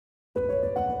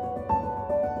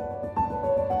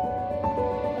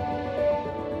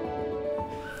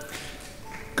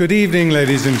Good evening,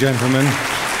 ladies and gentlemen.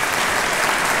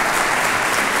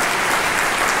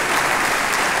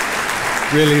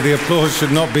 Really, the applause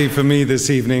should not be for me this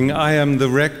evening. I am the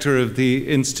rector of the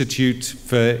Institute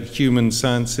for Human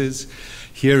Sciences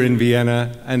here in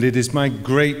Vienna, and it is my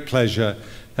great pleasure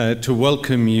to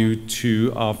welcome you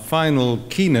to our final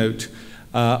keynote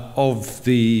of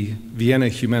the Vienna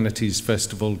Humanities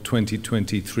Festival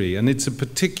 2023. And it's a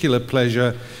particular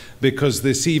pleasure because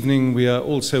this evening we are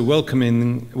also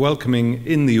welcoming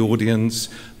in the audience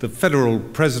the Federal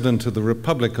President of the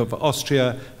Republic of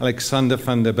Austria, Alexander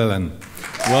van der Bellen.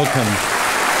 Welcome.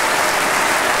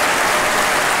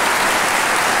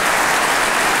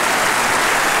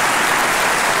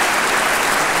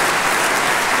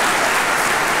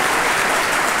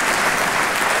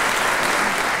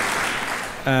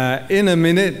 In a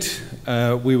minute,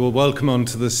 we will welcome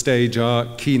onto the stage our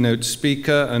keynote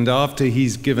speaker, and after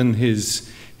he's given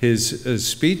his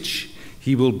speech,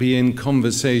 he will be in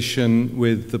conversation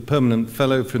with the permanent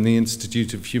fellow from the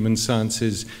Institute of Human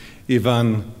Sciences,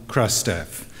 Ivan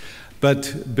Krastev.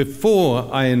 But before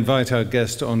I invite our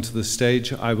guest onto the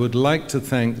stage, I would like to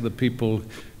thank the people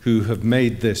who have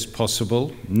made this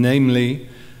possible, namely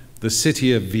the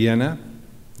City of Vienna,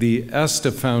 the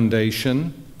Erste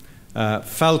Foundation,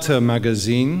 Falter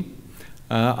Magazine.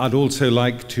 I'd also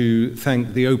like to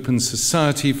thank the Open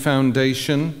Society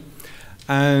Foundation,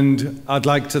 and I'd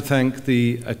like to thank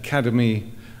the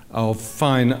Academy of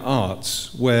Fine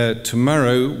Arts, where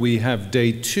tomorrow we have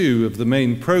day 2 of the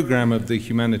main program of the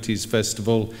Humanities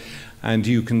Festival, and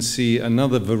you can see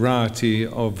another variety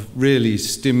of really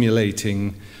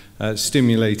stimulating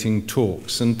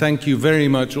talks. And thank you very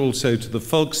much also to the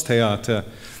VOLKSTHEATER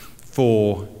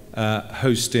for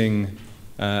hosting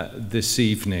this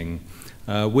evening.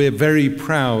 We're very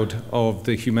proud of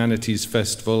the Humanities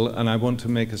Festival, and I want to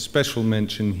make a special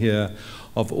mention here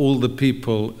of all the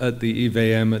people at the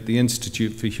IVM, at the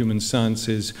Institute for Human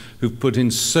Sciences, who've put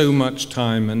in so much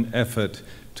time and effort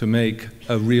to make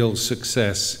a real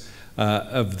success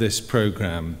of this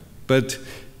program. But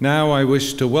now I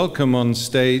wish to welcome on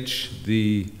stage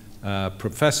the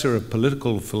Professor of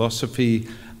Political Philosophy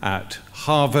at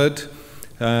Harvard.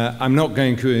 I'm not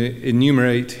going to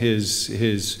enumerate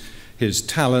his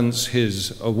talents,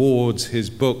 his awards,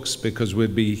 his books, because we'll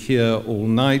be here all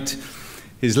night.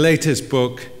 His latest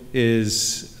book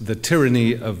is The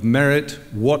Tyranny of Merit,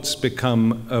 What's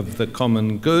Become of the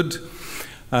Common Good.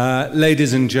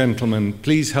 Ladies and gentlemen,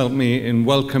 please help me in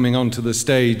welcoming onto the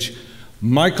stage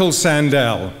Michael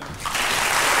Sandel.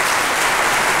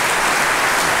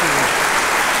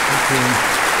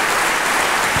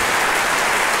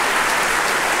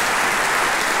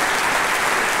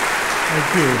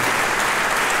 Thank you.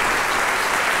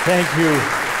 Thank you,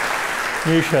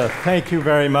 Misha. Thank you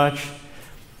very much.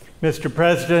 Mr.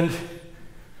 President,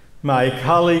 my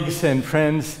colleagues and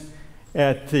friends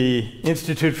at the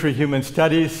Institute for Human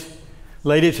Studies,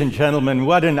 ladies and gentlemen,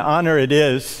 what an honor it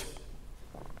is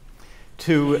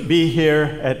to be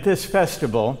here at this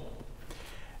festival.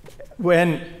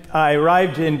 When I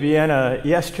arrived in Vienna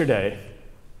yesterday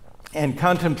and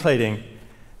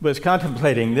was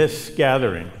contemplating this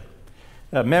gathering,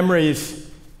 memories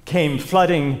came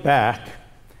flooding back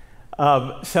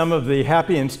of some of the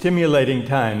happy and stimulating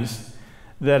times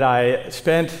that I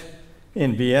spent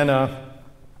in Vienna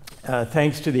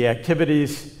thanks to the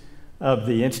activities of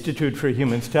the Institute for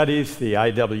Human Studies, the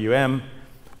IWM,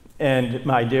 and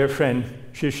my dear friend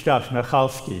Krzysztof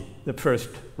Michalski, the first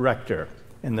rector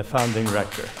and the founding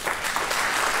rector.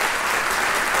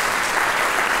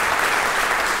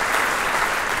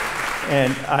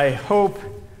 And I hope,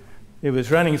 it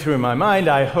was running through my mind,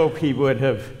 I hope he would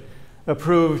have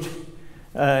approved,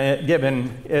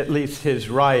 given at least his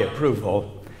wry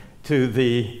approval to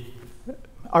the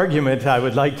argument I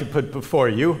would like to put before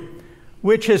you,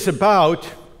 which is about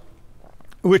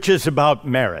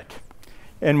merit.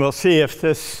 And we'll see if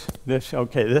this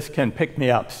can pick me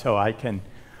up so I can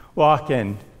walk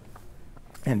in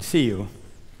and see you.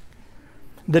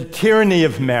 The tyranny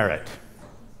of merit.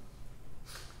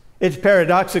 It's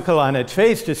paradoxical on its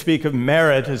face to speak of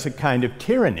merit as a kind of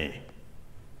tyranny,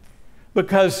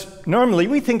 because normally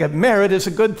we think of merit as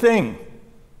a good thing.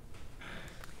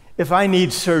 If I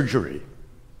need surgery,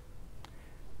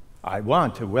 I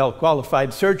want a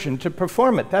well-qualified surgeon to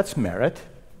perform it. That's merit.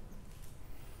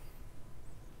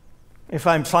 If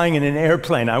I'm flying in an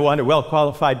airplane, I want a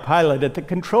well-qualified pilot at the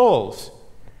controls.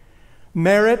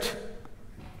 Merit,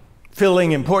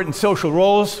 filling important social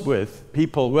roles with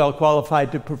people well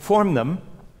qualified to perform them,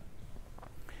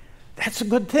 that's a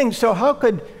good thing. So how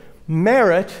could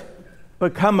merit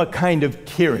become a kind of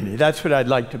tyranny? That's what I'd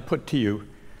like to put to you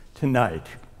tonight.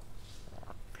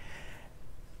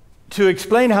 To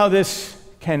explain how this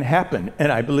can happen,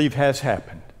 and I believe has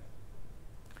happened,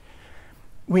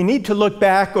 we need to look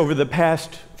back over the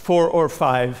past 4 or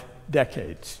 5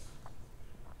 decades.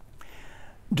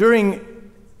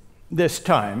 During this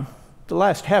time, the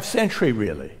last half century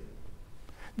really,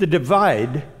 the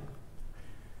divide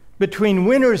between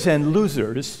winners and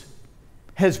losers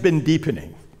has been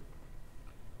deepening,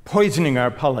 poisoning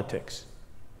our politics,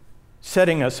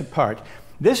 setting us apart.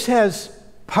 This has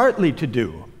partly to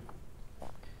do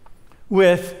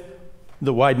with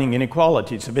the widening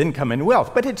inequalities of income and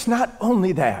wealth, but it's not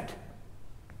only that.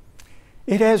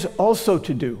 It has also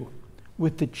to do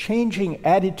with the changing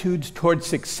attitudes toward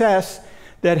success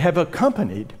that have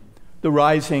accompanied the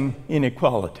rising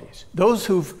inequalities. Those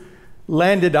who've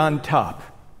landed on top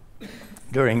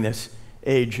during this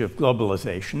age of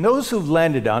globalization, those who've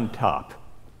landed on top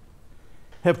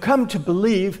have come to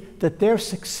believe that their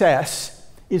success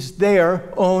is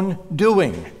their own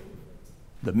doing,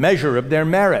 the measure of their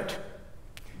merit,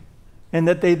 and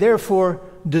that they therefore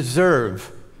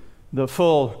deserve the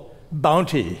full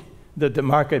bounty that the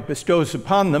market bestows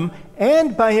upon them,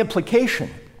 and by implication,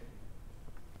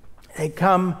 they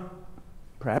come,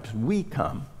 perhaps we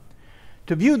come,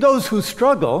 to view those who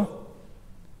struggle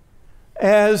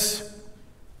as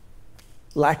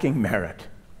lacking merit.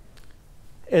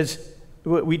 As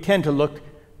we tend to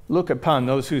look upon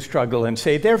those who struggle and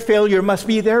say their failure must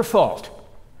be their fault.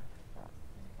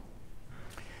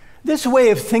 This way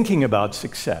of thinking about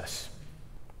success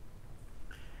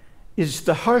is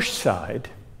the harsh side,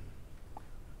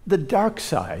 the dark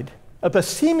side of a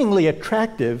seemingly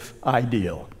attractive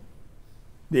ideal,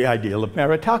 the ideal of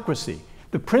meritocracy,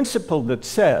 the principle that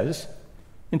says,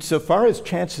 insofar as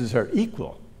chances are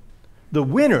equal, the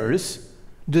winners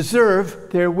deserve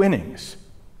their winnings.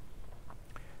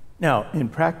 Now, in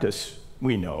practice,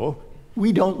 we know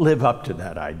we don't live up to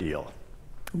that ideal.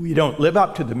 We don't live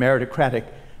up to the meritocratic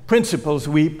principles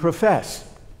we profess.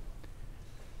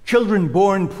 Children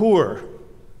born poor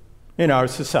in our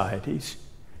societies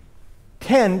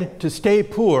tend to stay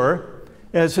poor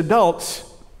as adults.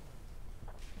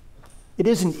 It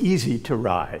isn't easy to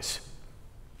rise.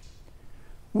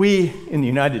 We in the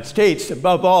United States,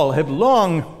 above all, have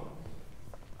long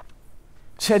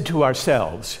said to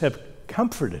ourselves, have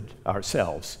comforted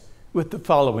ourselves with the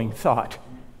following thought.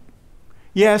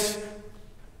 Yes,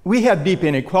 we have deep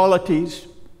inequalities,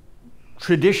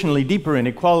 traditionally deeper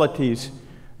inequalities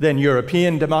than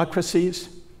European democracies,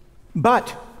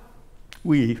 but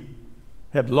we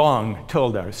have long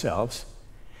told ourselves,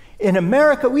 in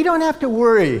America, we don't have to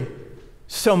worry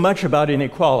so much about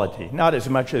inequality, not as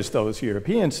much as those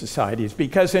European societies,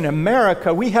 because in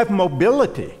America, we have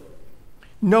mobility.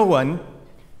 No one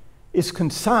is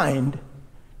consigned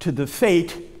to the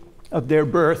fate of their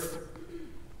birth.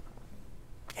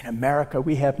 In America,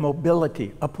 we have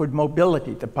mobility, upward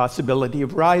mobility, the possibility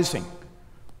of rising.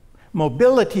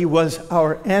 Mobility was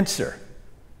our answer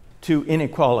to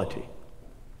inequality.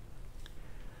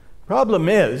 Problem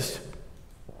is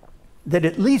that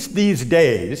at least these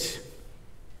days,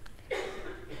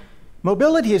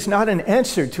 mobility is not an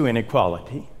answer to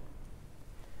inequality.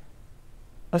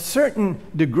 A certain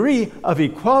degree of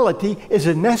equality is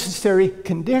a necessary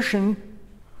condition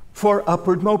for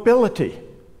upward mobility.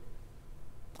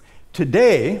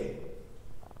 Today,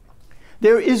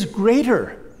 there is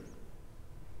greater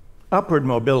upward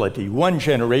mobility, one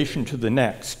generation to the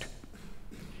next,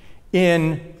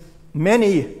 in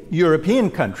many European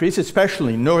countries,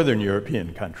 especially Northern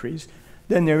European countries,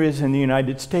 than there is in the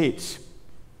United States.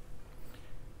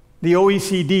 The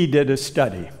OECD did a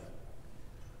study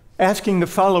asking the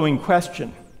following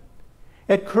question.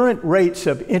 At current rates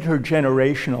of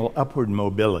intergenerational upward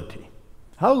mobility,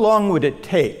 how long would it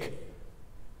take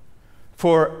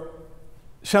for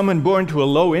someone born to a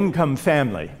low-income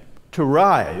family to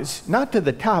rise, not to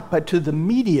the top, but to the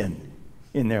median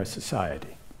in their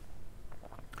society?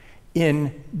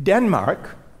 In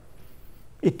Denmark,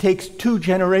 it takes 2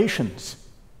 generations.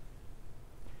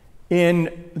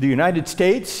 In the United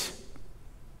States,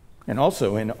 and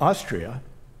also in Austria,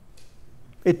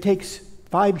 it takes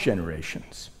 5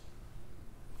 generations,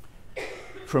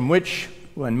 from which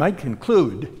one might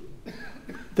conclude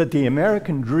that the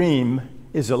American dream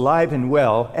is alive and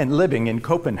well and living in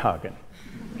Copenhagen.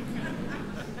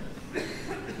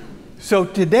 So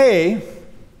today,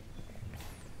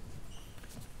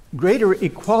 greater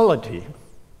equality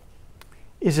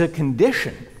is a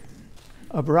condition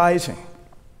of rising,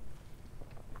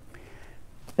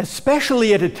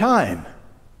 especially at a time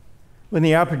when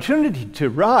the opportunity to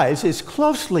rise is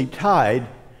closely tied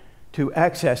to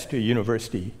access to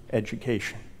university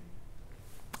education.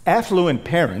 Affluent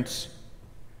parents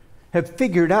have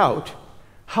figured out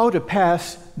how to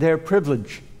pass their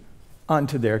privilege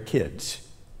onto their kids.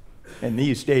 And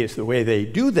these days, the way they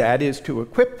do that is to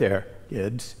equip their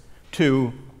kids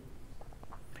to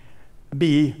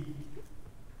be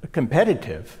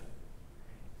competitive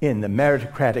in the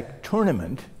meritocratic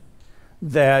tournament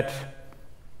that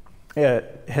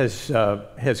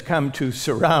has come to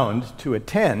surround, to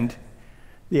attend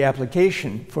the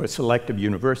application for selective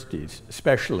universities,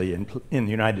 especially in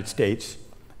the United States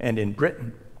and in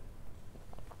Britain.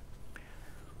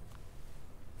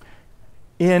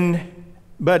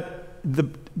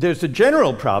 There's a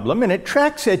general problem, and it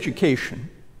tracks education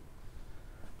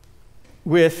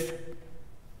with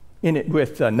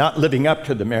not living up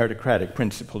to the meritocratic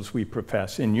principles we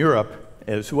profess in Europe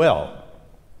as well.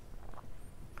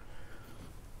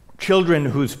 Children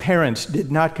whose parents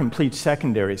did not complete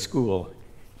secondary school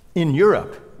in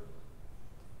Europe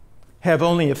have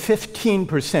only a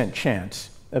 15% chance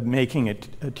of making it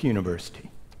to university,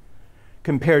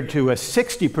 compared to a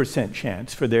 60%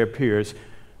 chance for their peers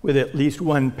with at least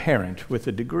one parent with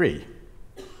a degree.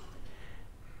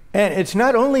 And it's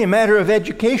not only a matter of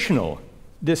educational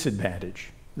disadvantage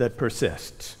that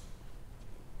persists.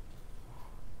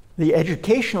 The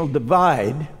educational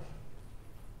divide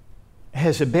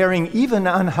has a bearing even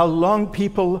on how long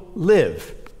people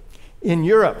live. In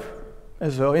Europe, in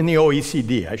the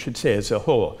OECD, I should say as a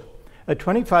whole, a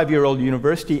 25-year-old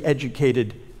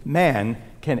university-educated man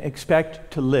can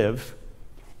expect to live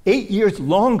 8 years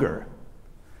longer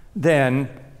than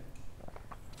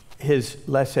his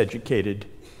less educated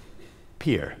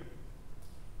peer.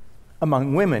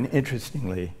 Among women,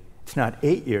 interestingly, it's not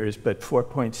 8 years, but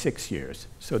 4.6 years.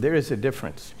 So there is a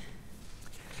difference.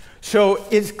 So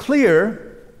it's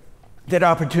clear that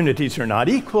opportunities are not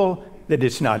equal, that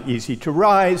it's not easy to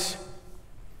rise.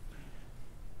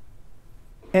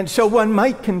 And so one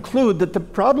might conclude that the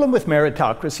problem with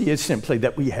meritocracy is simply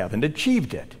that we haven't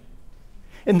achieved it.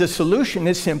 And the solution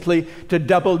is simply to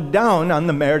double down on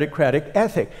the meritocratic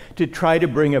ethic, to try to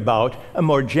bring about a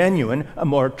more genuine, a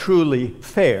more truly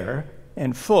fair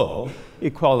and full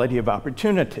equality of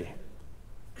opportunity.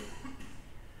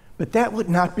 But that would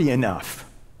not be enough,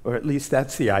 or at least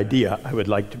that's the idea I would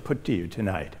like to put to you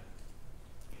tonight.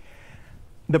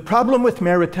 The problem with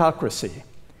meritocracy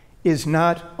is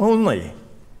not only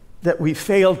that we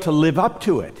fail to live up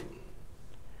to it.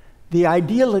 The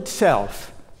ideal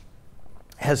itself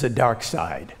has a dark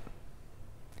side.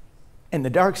 And the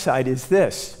dark side is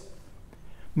this: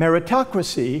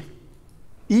 meritocracy,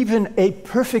 even a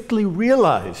perfectly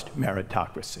realized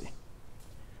meritocracy,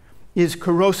 is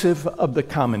corrosive of the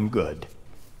common good.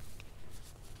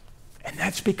 And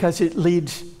that's because it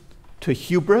leads to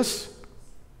hubris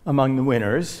among the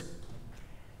winners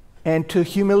and to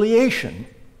humiliation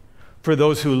for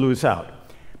those who lose out.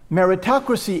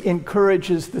 Meritocracy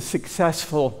encourages the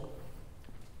successful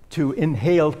to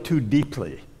inhale too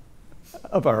deeply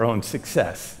of our own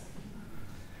success,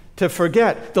 to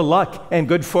forget the luck and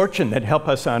good fortune that help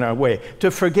us on our way,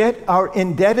 to forget our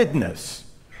indebtedness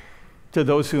to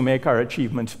those who make our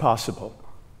achievements possible.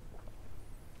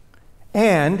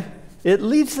 And it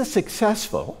leads the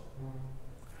successful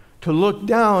to look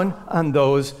down on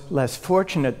those less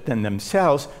fortunate than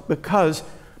themselves because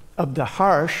of the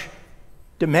harsh,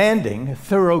 demanding,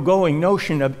 thoroughgoing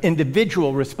notion of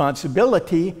individual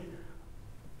responsibility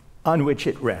on which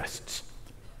it rests.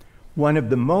 One of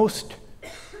the most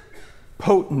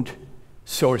potent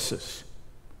sources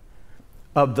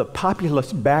of the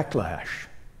populist backlash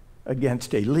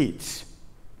against elites,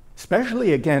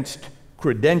 especially against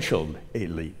credentialed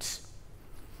elites,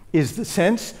 is the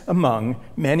sense among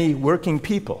many working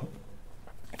people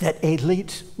that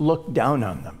elites look down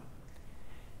on them.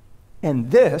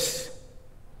 And this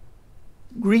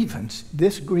grievance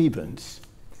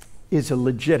is a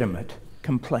legitimate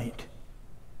complaint.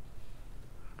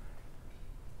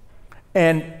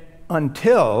 And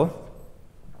until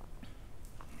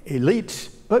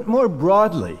elites, but more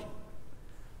broadly,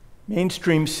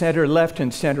 mainstream center-left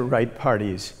and center-right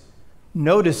parties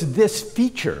notice this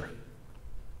feature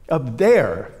of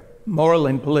their moral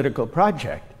and political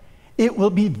project, it will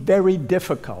be very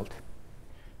difficult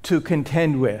to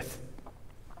contend with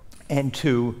and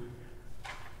to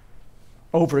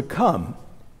overcome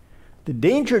the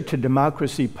danger to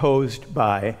democracy posed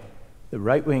by the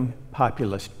right-wing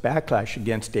populist backlash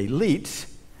against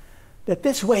elites that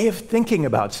this way of thinking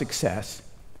about success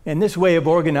and this way of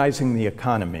organizing the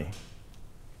economy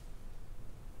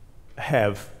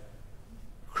have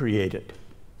created.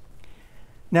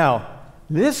 Now,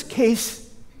 this case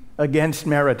against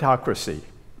meritocracy,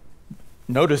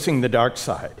 noticing the dark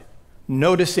side,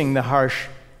 noticing the harsh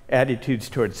attitudes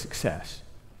towards success,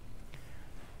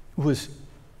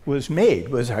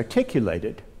 was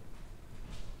articulated,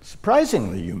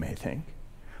 surprisingly, you may think,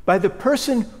 by the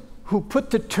person who put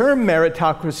the term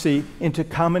meritocracy into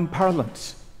common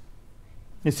parlance.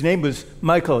 His name was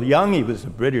Michael Young. He was a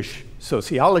British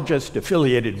sociologist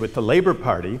affiliated with the Labour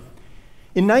Party.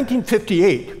 In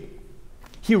 1958,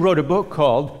 he wrote a book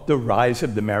called The Rise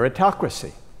of the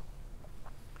Meritocracy.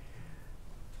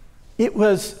 It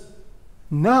was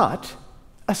not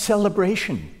a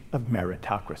celebration of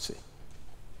meritocracy.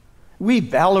 We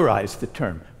valorize the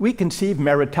term. We conceive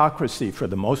meritocracy, for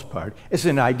the most part, as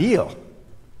an ideal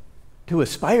to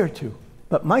aspire to.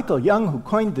 But Michael Young, who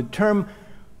coined the term,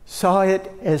 saw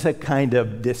it as a kind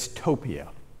of dystopia.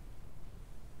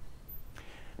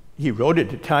 He wrote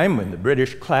at a time when the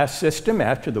British class system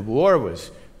after the war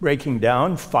was breaking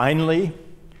down. Finally,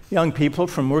 young people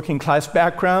from working class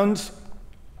backgrounds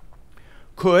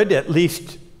could, at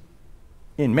least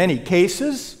in many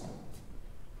cases,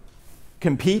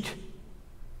 compete,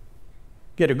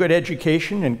 get a good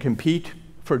education and compete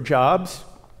for jobs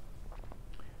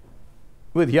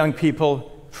with young people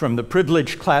from the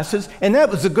privileged classes, and that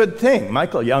was a good thing.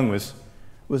 Michael Young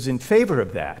was in favor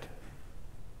of that.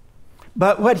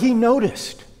 But what he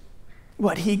noticed,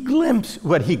 what he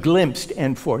glimpsed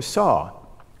and foresaw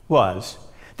was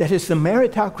that as the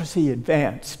meritocracy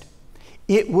advanced,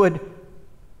 it would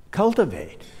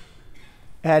cultivate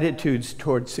attitudes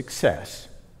toward success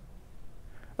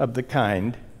of the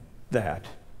kind that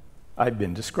I've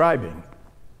been describing.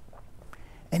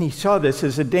 And he saw this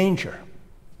as a danger.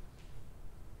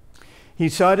 He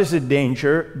saw it as a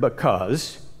danger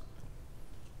because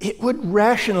it would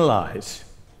rationalize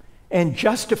and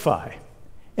justify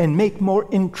and make more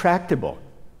intractable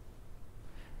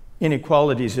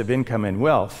inequalities of income and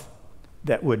wealth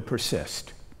that would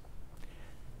persist.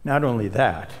 Not only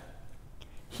that,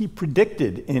 he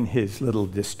predicted in his little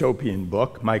dystopian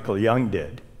book, Michael Young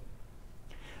did,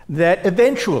 that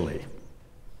eventually,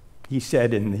 he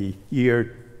said in the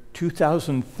year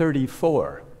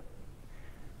 2034,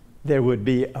 there would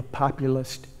be a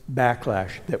populist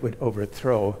backlash that would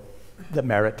overthrow the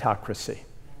meritocracy.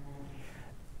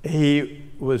 He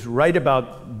was right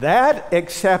about that,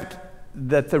 except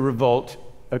that the revolt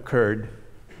occurred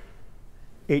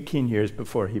 18 years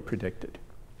before he predicted.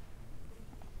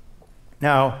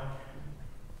 Now,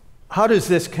 how does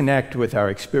this connect with our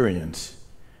experience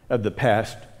of the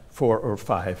past 4 or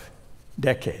 5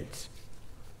 decades?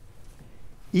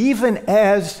 Even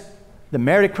as the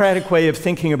meritocratic way of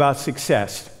thinking about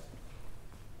success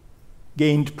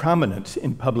gained prominence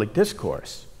in public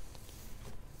discourse,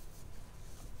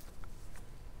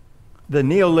 the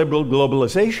neoliberal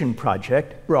globalization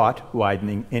project brought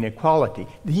widening inequality.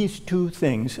 These two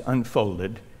things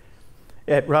unfolded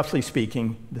at, roughly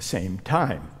speaking, the same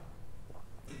time.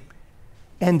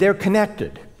 And they're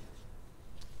connected.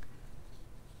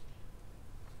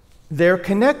 They're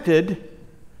connected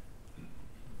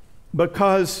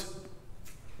because,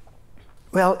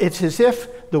 well, it's as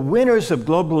if the winners of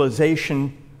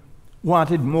globalization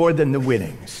wanted more than the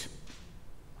winnings.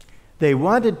 They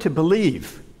wanted to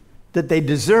believe that they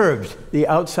deserved the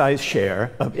outsized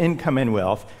share of income and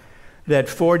wealth that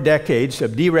 4 decades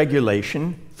of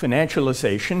deregulation,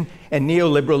 financialization, and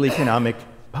neoliberal economic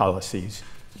policies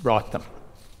brought them.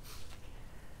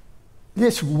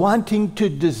 This wanting to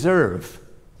deserve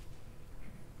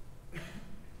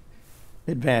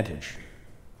advantage,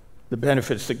 the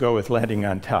benefits that go with landing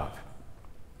on top,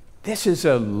 this is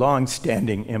a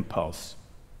long-standing impulse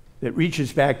that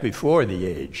reaches back before the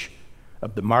age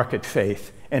of the market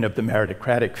faith and of the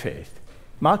meritocratic faith.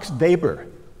 Max Weber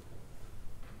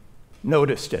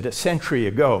noticed it a century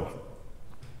ago.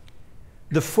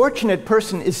 The fortunate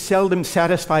person is seldom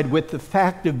satisfied with the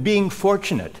fact of being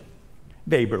fortunate,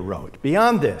 Weber wrote.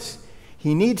 Beyond this,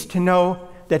 he needs to know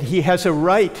that he has a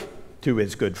right to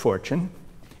his good fortune.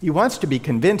 He wants to be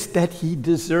convinced that he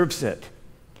deserves it.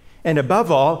 And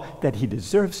above all, that he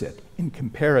deserves it in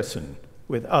comparison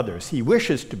with others. He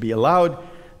wishes to be allowed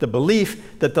the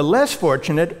belief that the less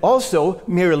fortunate also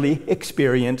merely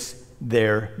experience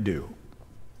their due.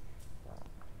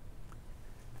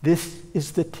 This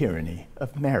is the tyranny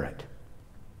of merit.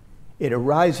 It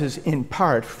arises in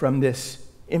part from this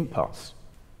impulse.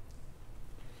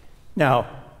 Now,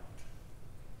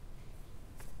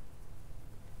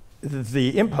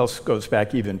 the impulse goes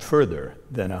back even further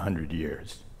than 100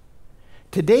 years.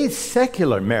 Today's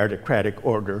secular meritocratic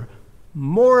order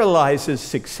moralizes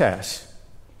success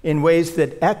in ways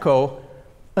that echo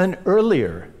an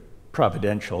earlier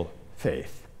providential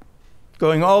faith,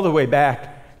 going all the way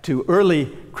back to early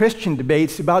Christian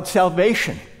debates about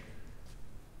salvation.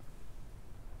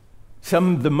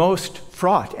 Some of the most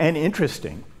fraught and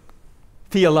interesting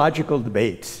theological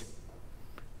debates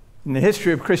in the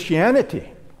history of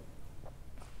Christianity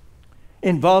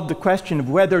involved the question of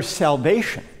whether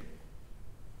salvation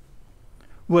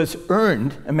was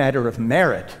earned, a matter of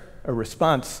merit, a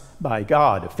response by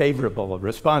God, a favorable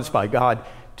response by God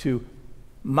to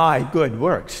my good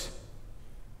works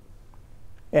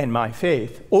and my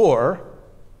faith, or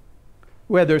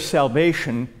whether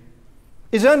salvation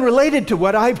is unrelated to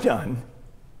what I've done,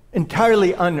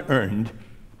 entirely unearned,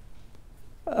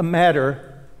 a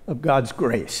matter of God's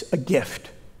grace, a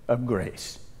gift of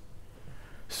grace.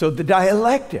 So the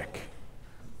dialectic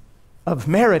of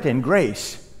merit and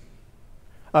grace,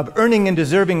 of earning and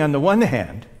deserving on the one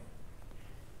hand,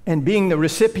 and being the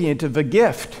recipient of a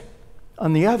gift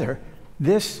on the other,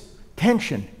 this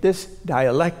tension, this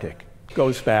dialectic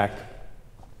goes back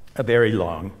a very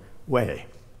long way.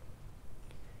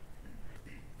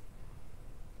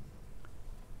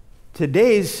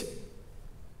 Today's,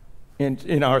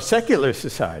 in our secular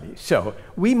society, so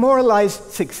we moralize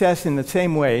success in the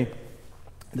same way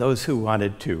those who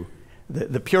wanted to,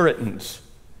 the Puritans,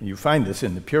 you find this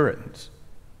in the Puritans,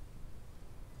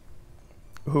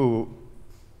 who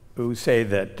say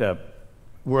that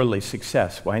worldly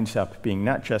success winds up being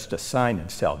not just a sign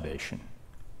of salvation,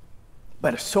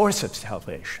 but a source of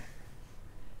salvation.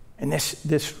 And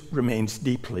this remains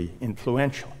deeply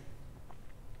influential.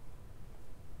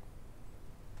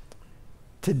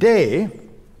 Today,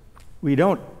 we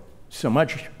don't so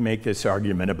much make this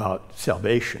argument about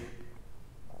salvation,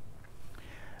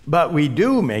 but we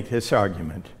do make this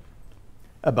argument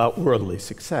about worldly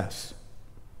success.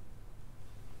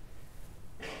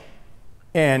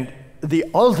 And the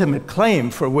ultimate claim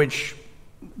for which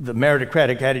the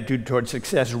meritocratic attitude towards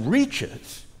success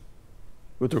reaches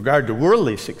with regard to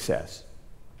worldly success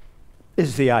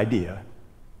is the idea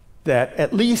that,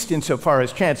 at least insofar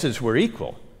as chances were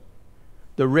equal,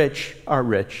 the rich are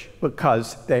rich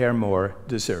because they are more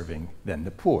deserving than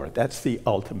the poor. That's the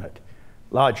ultimate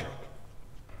logic.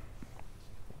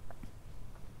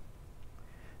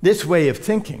 This way of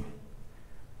thinking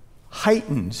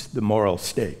heightens the moral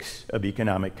stakes of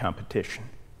economic competition.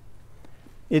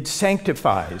 It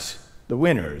sanctifies the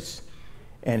winners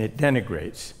and it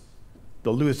denigrates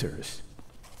the losers.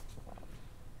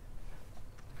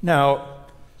 Now,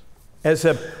 as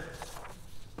a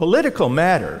political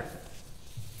matter,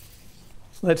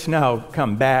 let's now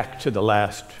come back to the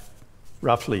last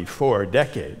roughly 4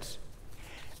 decades.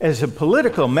 As a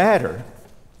political matter,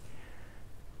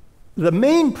 the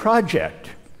main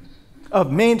project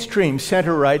of mainstream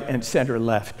center-right and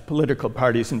center-left political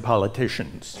parties and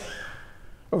politicians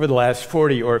over the last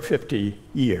 40 or 50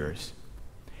 years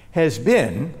has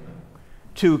been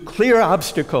to clear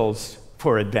obstacles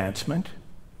for advancement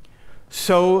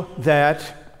so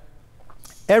that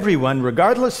everyone,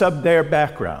 regardless of their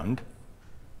background,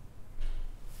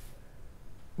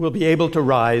 will be able to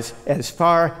rise as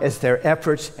far as their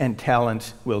efforts and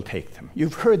talents will take them.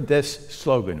 You've heard this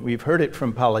slogan. We've heard it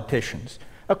from politicians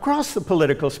across the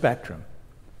political spectrum,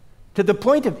 to the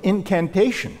point of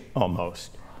incantation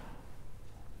almost.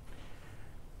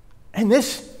 And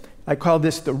this, I call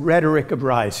this the rhetoric of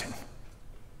rising.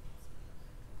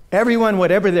 Everyone,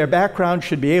 whatever their background,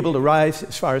 should be able to rise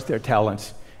as far as their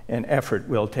talents and effort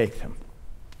will take them.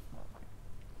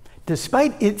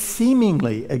 Despite its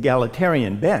seemingly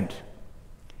egalitarian bent,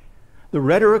 the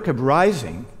rhetoric of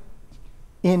rising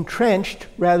entrenched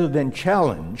rather than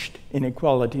challenged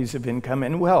inequalities of income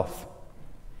and wealth,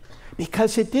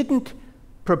 because it didn't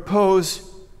propose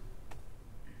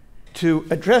to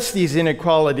address these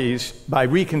inequalities by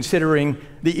reconsidering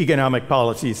the economic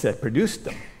policies that produced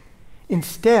them.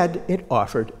 Instead, it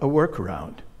offered a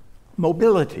workaround: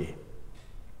 mobility.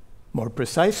 More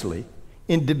precisely,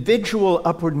 individual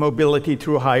upward mobility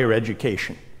through higher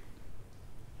education.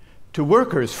 To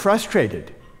workers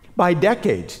frustrated by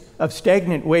decades of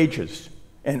stagnant wages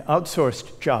and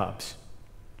outsourced jobs,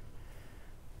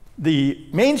 the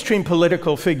mainstream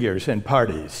political figures and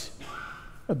parties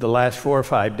of the last 4 or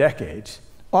 5 decades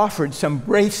offered some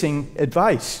bracing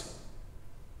advice.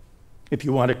 If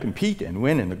you want to compete and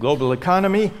win in the global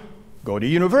economy, go to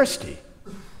university.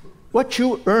 What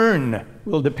you earn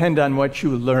will depend on what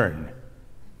you learn.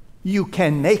 You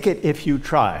can make it if you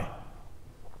try.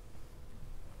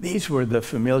 These were the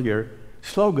familiar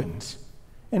slogans.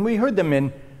 And we heard them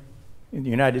in the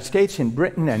United States, in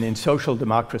Britain, and in social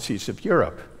democracies of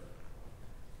Europe.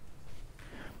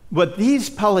 What these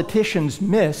politicians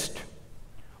missed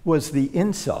was the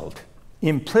insult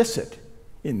implicit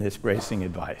in this bracing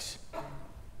advice.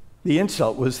 The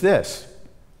insult was this: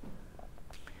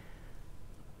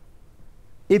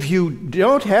 if you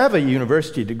don't have a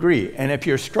university degree, and if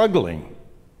you're struggling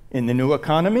In the new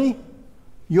economy,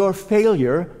 your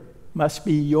failure must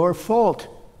be your fault.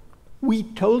 We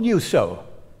told you so.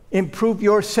 Improve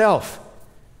yourself.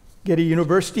 Get a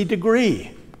university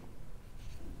degree.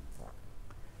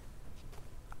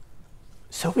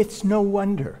 So it's no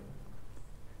wonder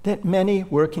that many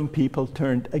working people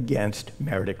turned against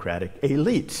meritocratic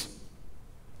elites.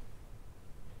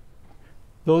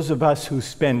 Those of us who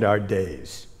spend our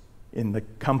days in the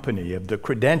company of the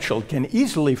credentialed can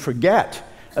easily forget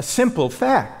a simple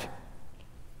fact.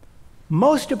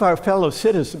 Most of our fellow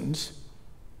citizens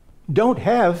don't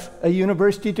have a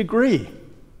university degree.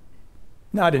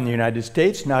 Not in the United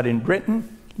States, not in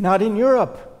Britain, not in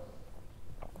Europe.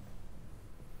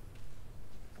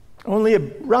 Only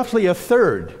roughly a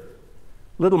third,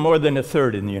 little more than a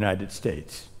third in the United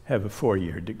States, have a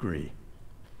 4-year degree.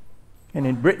 And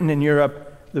in Britain and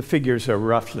Europe, the figures are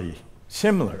roughly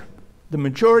similar. The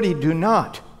majority do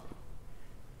not.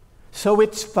 So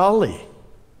it's folly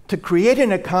to create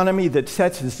an economy that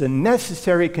sets as a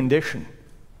necessary condition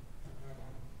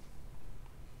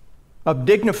of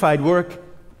dignified work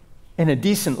and a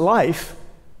decent life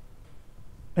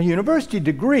a university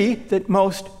degree that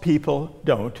most people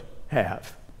don't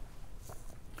have.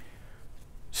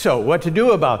 So, what to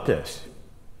do about this?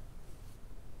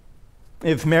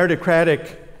 If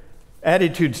meritocratic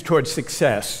attitudes towards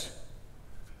success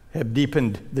have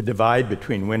deepened the divide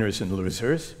between winners and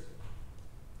losers,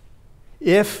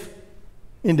 if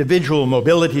individual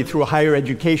mobility through higher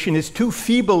education is too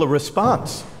feeble a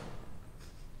response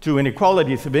to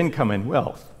inequalities of income and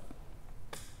wealth,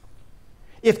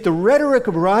 if the rhetoric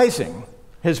of rising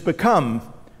has become,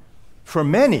 for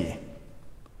many,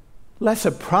 less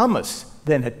a promise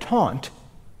than a taunt,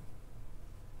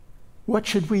 what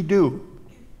should we do?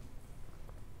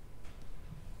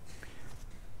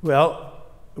 Well,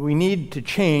 we need to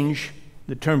change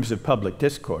the terms of public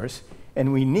discourse,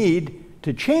 and we need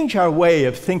to change our way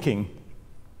of thinking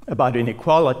about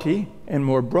inequality, and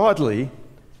more broadly,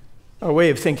 our way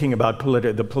of thinking about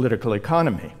the political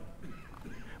economy.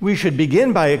 We should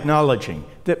begin by acknowledging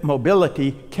that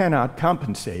mobility cannot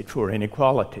compensate for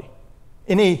inequality.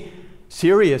 Any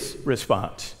serious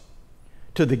response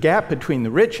to the gap between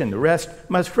the rich and the rest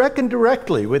must reckon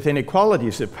directly with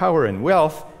inequalities of power and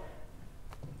wealth,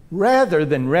 rather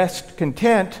than rest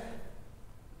content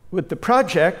with the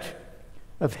project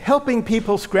of helping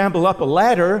people scramble up a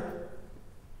ladder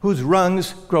whose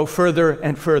rungs grow further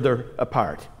and further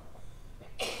apart.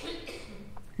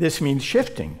 This means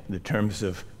shifting the terms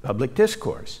of public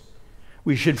discourse.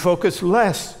 We should focus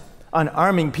less on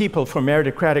arming people for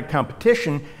meritocratic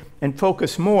competition and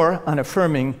focus more on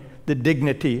affirming the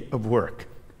dignity of work.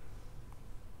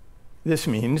 This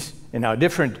means, and now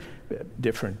different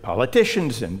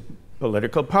politicians and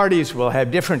political parties will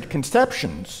have different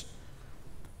conceptions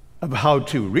of how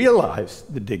to realize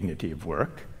the dignity of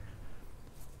work,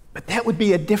 but that would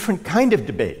be a different kind of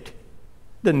debate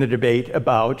than the debate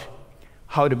about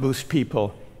how to boost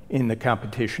people in the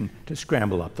competition to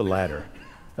scramble up the ladder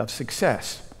of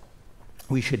success.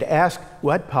 We should ask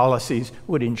what policies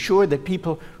would ensure that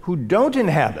people who don't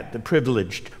inhabit the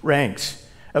privileged ranks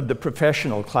of the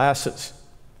professional classes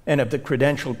and of the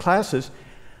credentialed classes,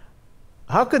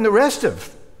 how can the rest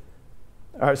of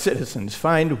our citizens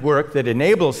find work that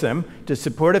enables them to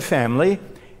support a family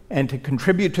and to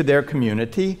contribute to their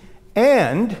community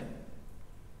and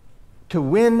to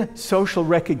win social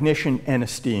recognition and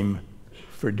esteem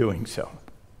for doing so?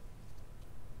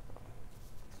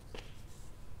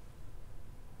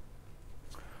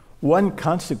 One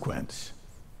consequence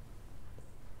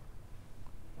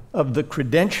of the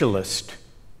credentialist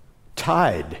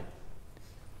tide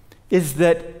is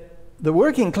that the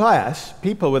working class,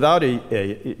 people without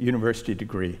a university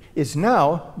degree, is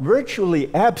now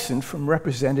virtually absent from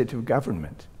representative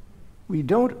government. We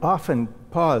don't often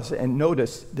pause and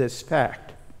notice this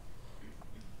fact.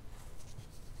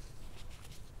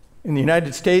 In the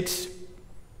United States,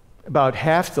 about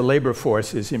half the labor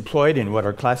force is employed in what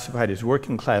are classified as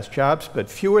working class jobs, but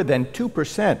fewer than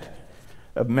 2%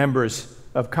 of members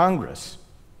of Congress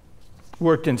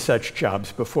worked in such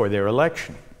jobs before their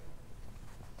election.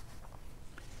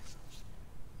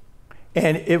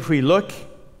 And if we look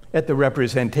at the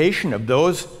representation of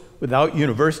those without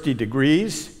university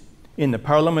degrees in the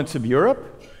parliaments of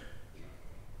Europe,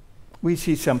 we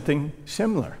see something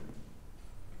similar.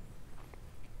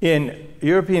 In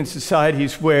European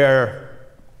societies where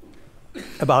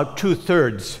about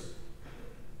 2/3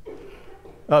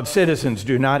 of citizens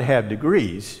do not have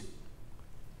degrees,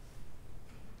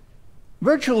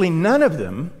 virtually none of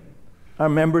them are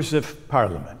members of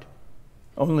parliament.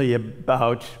 Only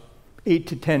about 8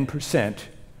 to 10%,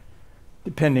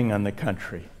 depending on the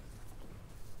country.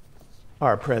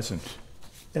 are present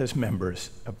as members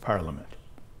of Parliament.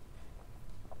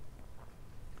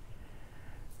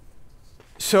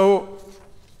 So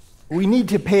we need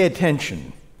to pay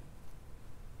attention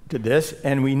to this,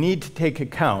 and we need to take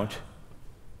account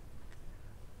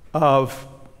of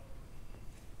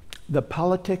the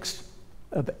politics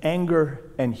of anger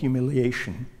and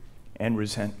humiliation and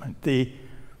resentment. The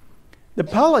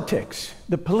politics,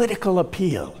 the political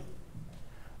appeal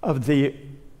of the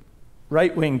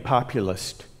right-wing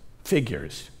populist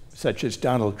figures, such as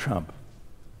Donald Trump,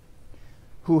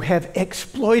 who have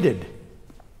exploited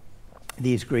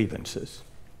these grievances,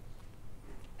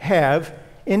 have,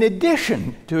 in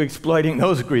addition to exploiting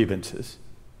those grievances,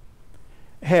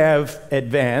 have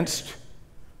advanced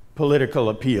political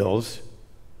appeals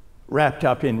wrapped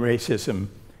up in racism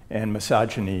and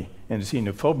misogyny and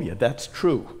xenophobia. That's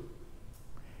true.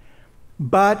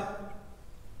 But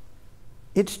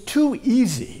it's too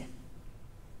easy,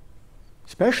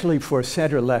 especially for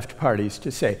center-left parties,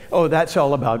 to say, oh, that's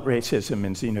all about racism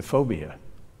and xenophobia,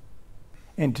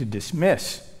 and to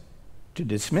dismiss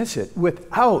it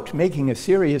without making a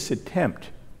serious attempt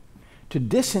to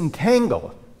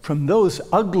disentangle from those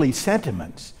ugly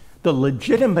sentiments the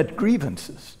legitimate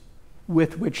grievances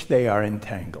with which they are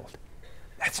entangled.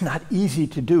 That's not easy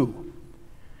to do.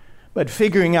 But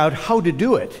figuring out how to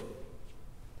do it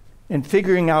and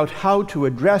figuring out how to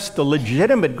address the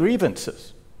legitimate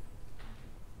grievances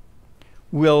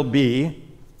will be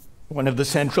one of the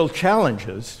central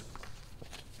challenges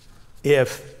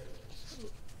if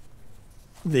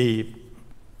those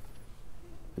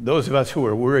of us who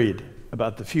are worried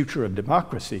about the future of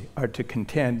democracy are to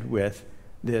contend with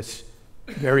this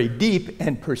very deep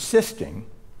and persisting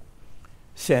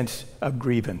sense of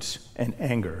grievance and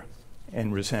anger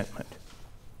and resentment.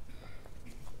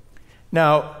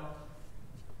 Now,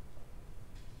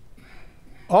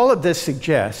 all of this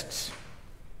suggests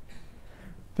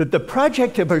that the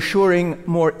project of assuring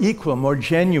more equal, more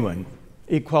genuine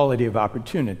equality of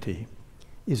opportunity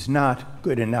is not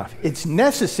good enough. It's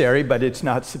necessary, but it's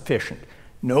not sufficient.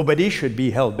 Nobody should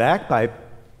be held back by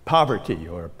poverty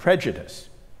or prejudice.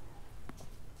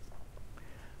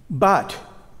 But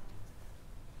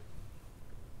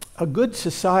a good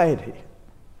society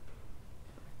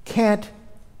can't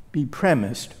be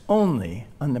premised only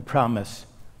on the promise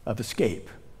of escape,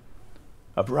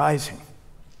 of rising.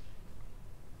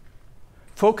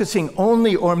 Focusing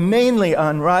only or mainly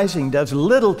on rising does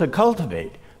little to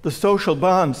cultivate the social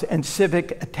bonds and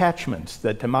civic attachments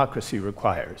that democracy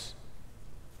requires.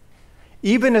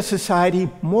 Even a society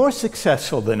more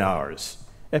successful than ours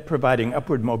at providing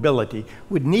upward mobility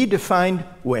would need to find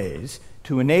ways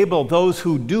to enable those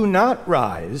who do not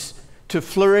rise to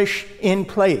flourish in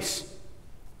place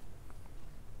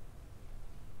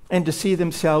and to see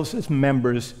themselves as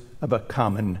members of a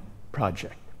common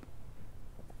project.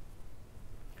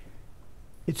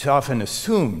 It's often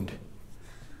assumed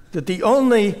that the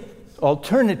only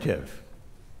alternative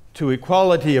to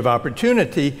equality of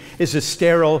opportunity is a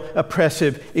sterile,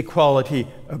 oppressive equality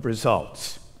of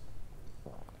results.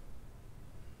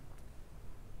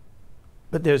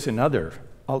 But there's another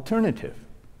alternative.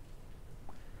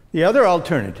 The other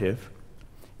alternative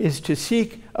is to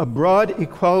seek a broad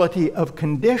equality of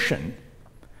condition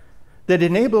that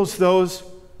enables those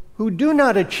who do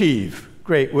not achieve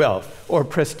great wealth or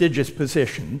prestigious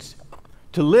positions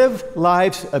to live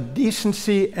lives of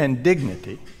decency and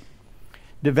dignity,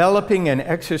 developing and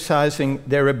exercising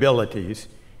their abilities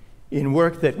in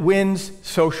work that wins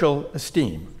social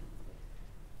esteem,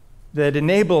 that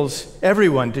enables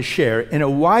everyone to share in a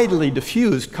widely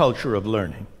diffused culture of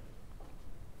learning,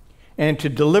 and to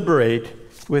deliberate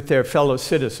with their fellow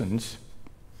citizens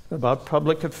about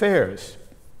public affairs.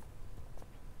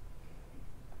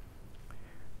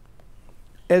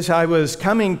 As I was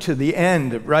coming to the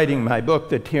end of writing my book,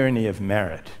 The Tyranny of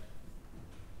Merit,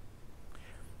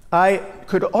 I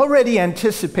could already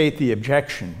anticipate the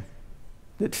objection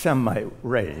that some might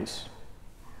raise,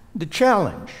 the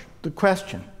challenge, the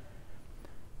question.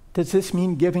 Does this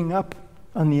mean giving up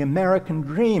on the American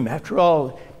dream? After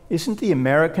all, isn't the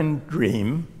American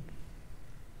dream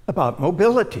about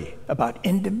mobility, about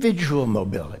individual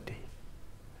mobility,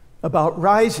 about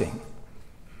rising?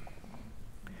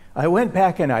 I went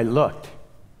back and I looked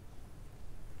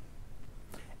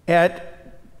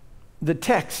at the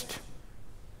text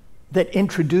that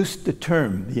introduced the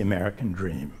term, the American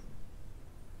dream.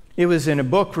 It was in a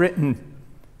book written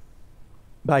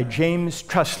by James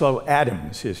Truslow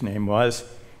Adams, his name was,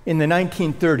 in the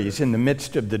 1930s, in the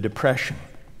midst of the Depression.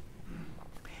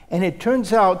 And it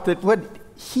turns out that what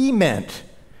he meant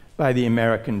by the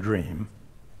American dream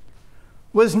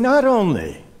was not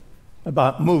only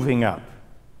about moving up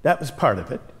That was part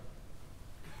of it.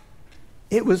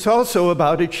 It was also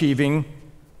about achieving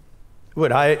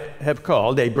what I have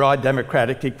called a broad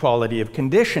democratic equality of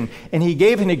condition. And he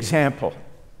gave an example,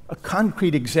 a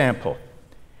concrete example,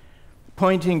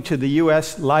 pointing to the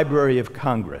US Library of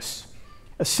Congress,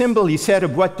 a symbol, he said,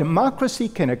 of what democracy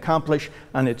can accomplish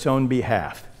on its own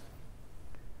behalf.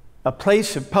 A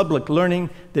place of public learning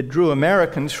that drew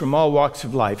Americans from all walks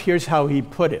of life. Here's how he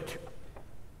put it.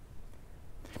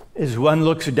 As one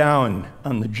looks down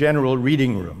on the general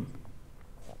reading room,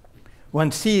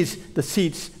 one sees the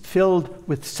seats filled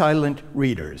with silent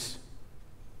readers.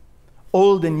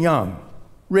 Old and young,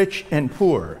 rich and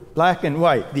poor, black and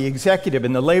white, the executive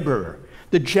and the laborer,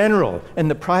 the general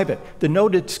and the private, the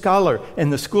noted scholar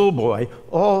and the schoolboy,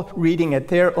 all reading at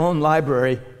their own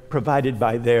library provided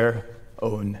by their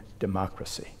own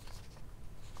democracy.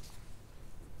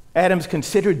 Adams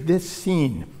considered this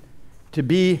scene to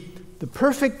be the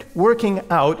perfect working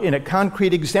out in a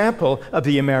concrete example of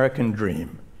the American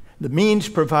dream. The means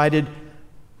provided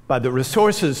by the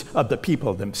resources of the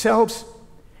people themselves,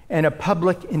 and a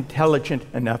public intelligent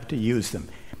enough to use them.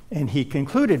 And he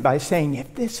concluded by saying,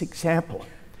 if this example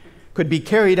could be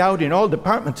carried out in all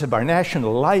departments of our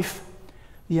national life,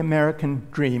 the American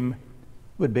dream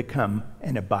would become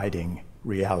an abiding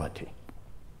reality.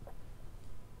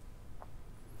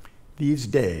 These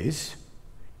days,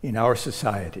 in our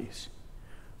societies,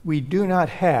 we do not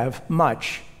have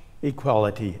much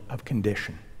equality of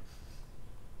condition.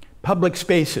 Public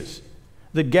spaces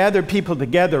that gather people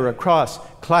together across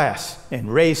class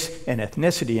and race and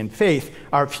ethnicity and faith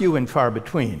are few and far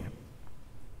between.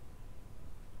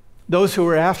 Those who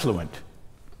are affluent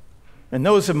and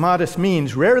those of modest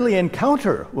means rarely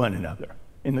encounter one another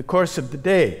in the course of the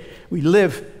day. We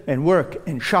live and work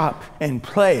and shop and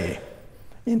play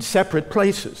in separate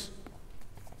places.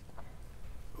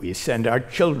 We send our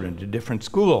children to different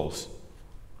schools.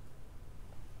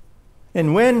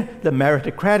 And when the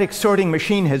meritocratic sorting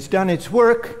machine has done its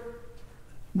work,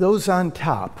 those on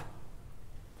top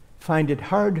find it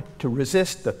hard to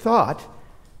resist the thought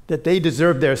that they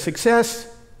deserve their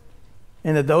success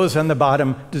and that those on the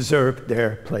bottom deserve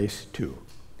their place too.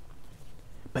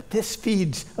 But this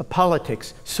feeds a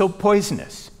politics so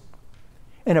poisonous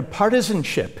and a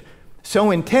partisanship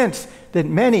so intense that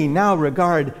many now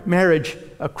regard marriage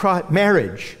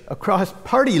across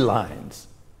party lines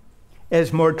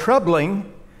as more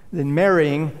troubling than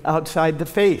marrying outside the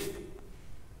faith.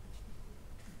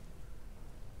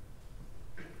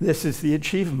 This is the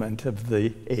achievement of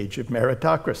the age of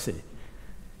meritocracy.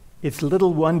 It's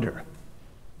little wonder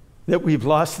that we've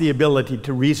lost the ability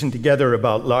to reason together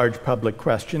about large public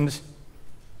questions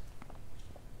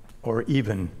or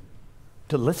even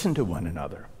to listen to one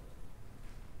another.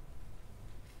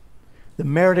 The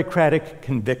meritocratic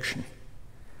conviction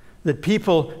that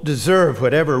people deserve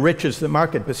whatever riches the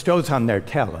market bestows on their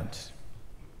talents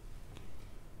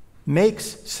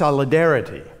makes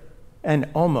solidarity an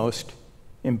almost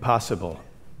impossible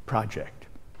project.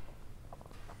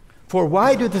 For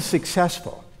why do the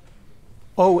successful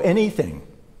owe anything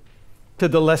to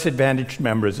the less advantaged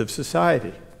members of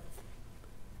society?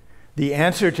 The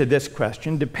answer to this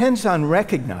question depends on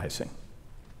recognizing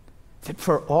that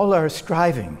for all our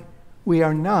striving, we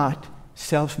are not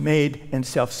self-made and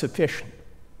self-sufficient.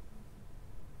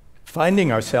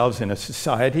 Finding ourselves in a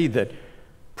society that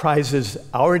prizes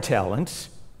our talents,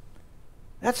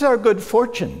 that's our good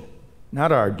fortune,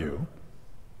 not our due.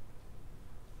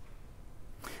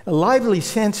 A lively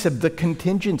sense of the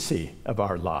contingency of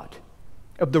our lot,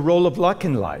 of the role of luck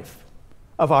in life,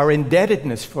 of our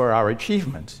indebtedness for our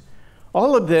achievements,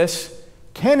 all of this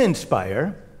can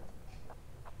inspire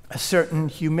a certain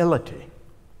humility.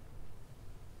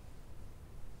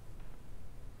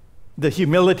 The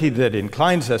humility that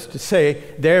inclines us to say,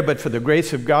 there but for the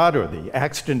grace of God or the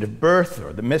accident of birth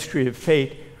or the mystery of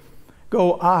fate,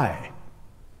 go I.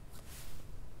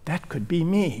 That could be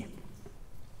me.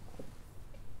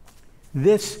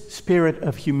 This spirit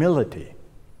of humility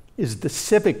is the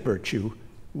civic virtue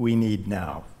we need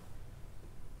now.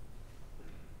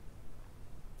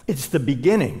 It's the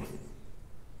beginning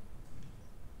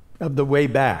of the way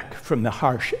back from the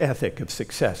harsh ethic of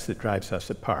success that drives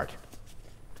us apart.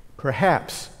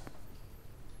 Perhaps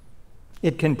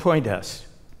it can point us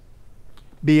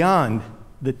beyond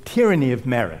the tyranny of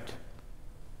merit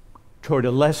toward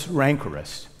a less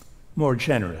rancorous, more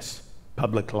generous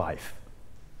public life.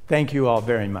 Thank you all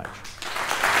very much.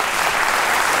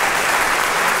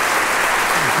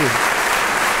 Thank you.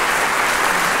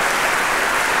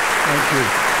 Thank you.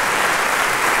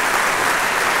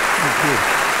 Thank you.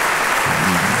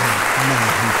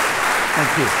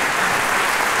 Thank you.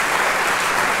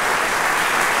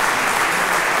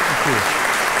 you.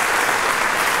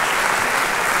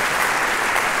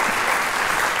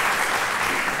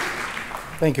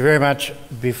 Thank you very much.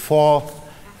 Before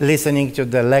listening to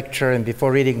the lecture and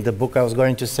before reading the book, I was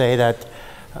going to say that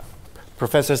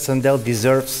Professor Sandel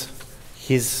deserves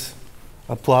his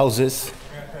applauses,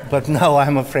 but now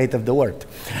I'm afraid of the word.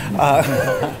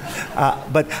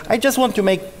 But I just want to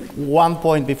make one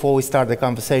point before we start the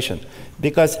conversation,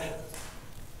 because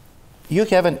you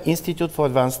have an Institute for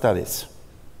Advanced Studies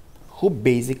who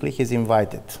basically has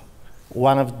invited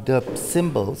one of the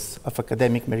symbols of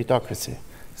academic meritocracy,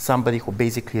 somebody who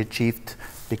basically achieved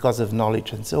because of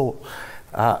knowledge. And so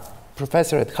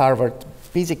professor at Harvard,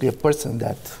 basically a person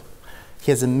that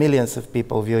has millions of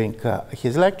people viewing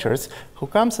his lectures, who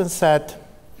comes and said,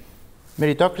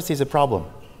 meritocracy is a problem,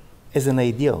 is an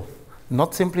ideal.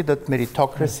 Not simply that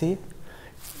meritocracy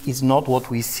is not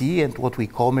what we see and what we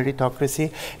call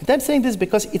meritocracy. And I'm saying this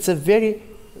because it's a very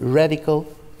radical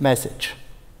message.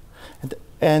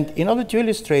 And in order to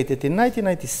illustrate it, in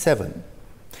 1997,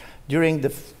 during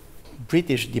the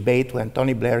British debate when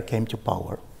Tony Blair came to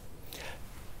power,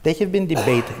 they have been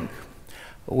debating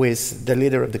with the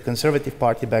leader of the Conservative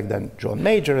Party back then, John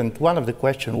Major, and one of the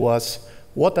questions was,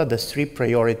 what are the 3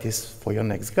 priorities for your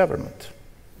next government?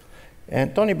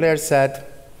 And Tony Blair said,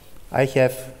 I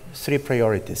have 3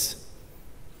 priorities: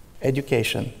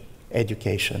 education,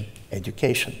 education,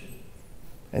 education.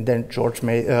 And then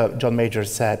John Major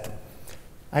said,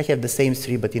 I have the same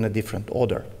 3 but in a different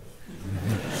order.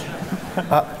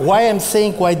 Why I'm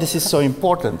saying why this is so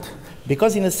important?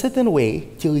 Because in a certain way,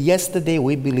 till yesterday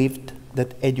we believed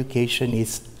that education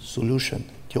is solution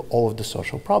to all of the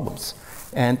social problems.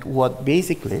 And what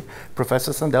basically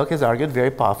Professor Sandel has argued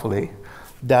very powerfully,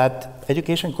 that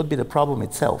education could be the problem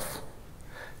itself.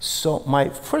 So my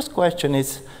first question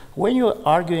is, when you're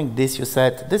arguing this, you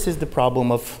said this is the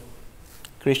problem of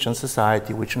Christian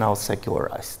society, which now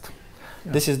secularized.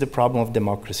 Yeah. This is the problem of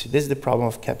democracy. This is the problem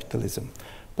of capitalism.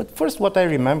 But first, what I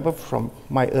remember from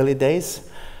my early days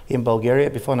in Bulgaria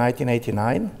before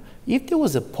 1989, if there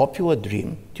was a popular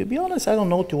dream, to be honest, I don't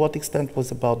know to what extent it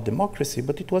was about democracy,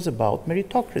 but it was about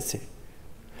meritocracy.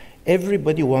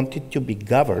 Everybody wanted to be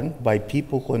governed by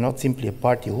people who are not simply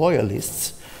party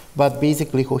loyalists, but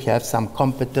basically who have some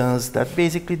competence that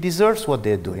basically deserves what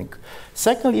they're doing.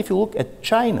 Secondly, if you look at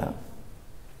China,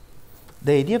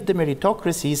 the idea of the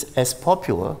meritocracy is as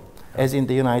popular as in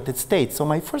the United States. So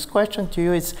my first question to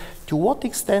you is, to what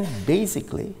extent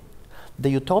basically the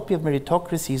utopia of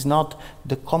meritocracy is not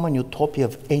the common utopia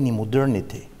of any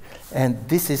modernity? And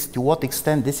this is, to what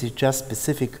extent this is just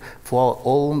specific for our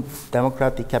own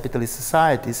democratic capitalist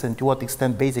societies, and to what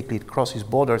extent basically it crosses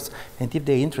borders, and if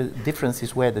there are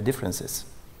differences, where are the differences?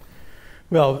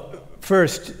 Well,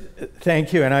 first,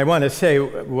 thank you. And I want to say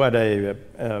what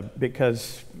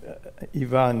because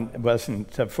Ivan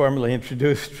wasn't formally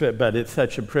introduced, but it's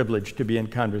such a privilege to be in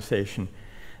conversation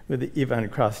with Ivan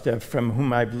Krastev, from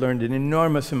whom I've learned an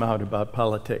enormous amount about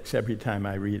politics every time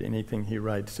I read anything he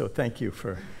writes. So thank you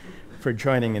for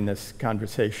joining in this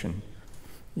conversation,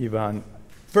 Ivan.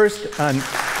 First, on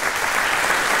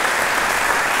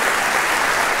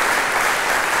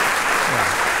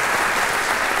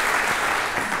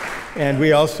and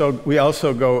we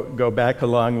also go back a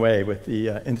long way with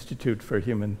the Institute for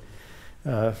Human.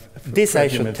 This I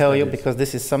should tell you, because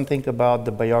this is something about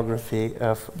the biography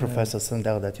of Professor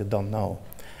Sandel that you don't know.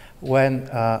 When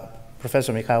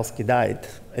Professor Michalski died,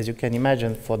 as you can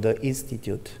imagine, for the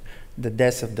Institute, the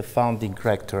death of the founding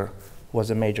rector was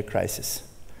a major crisis.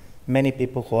 Many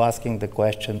people were asking the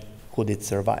question, could it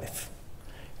survive?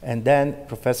 And then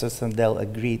Professor Sandel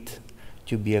agreed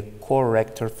to be a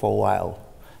co-rector for a while,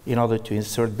 in order to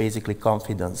insert basically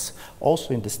confidence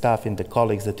also in the staff, in the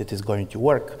colleagues, that it is going to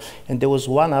work. And there was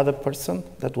one other person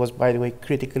that was, by the way,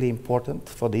 critically important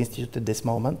for the Institute at this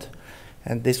moment,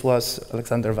 and this was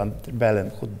Alexander van der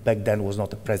Bellen, who back then was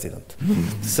not a president.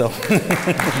 So.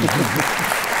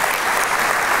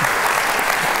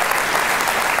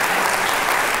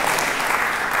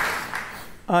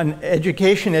 On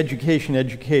education, education,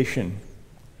 education,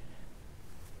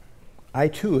 I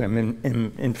too am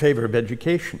in favor of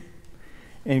education.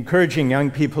 Encouraging young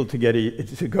people to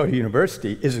go to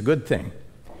university is a good thing.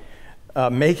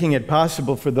 Making it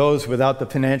possible for those without the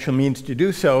financial means to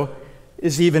do so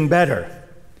is even better.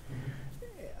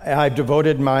 I've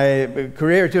devoted my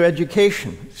career to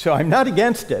education, so I'm not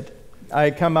against it.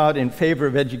 I come out in favor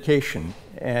of education,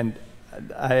 and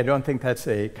I don't think that's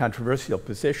a controversial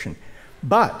position.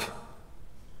 But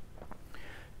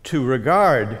to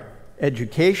regard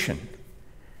education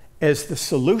as the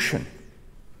solution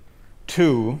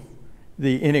to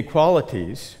the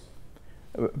inequalities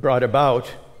brought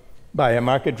about by a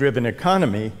market-driven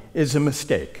economy is a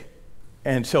mistake.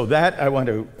 And so that, I want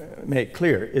to make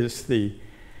clear, is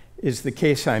the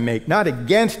case I make, not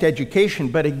against education,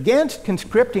 but against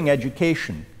conscripting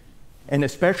education, and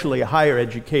especially higher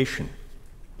education,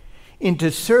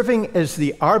 into serving as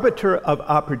the arbiter of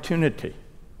opportunity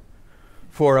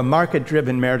for a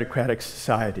market-driven meritocratic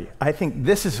society. I think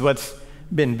this is what's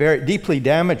been very deeply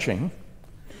damaging,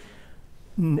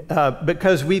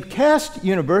 because we've cast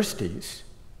universities,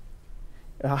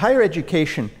 higher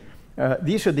education,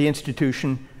 these are the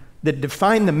institutions that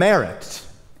define the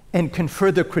merits and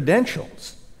confer the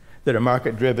credentials that a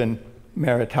market-driven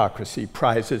meritocracy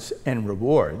prizes and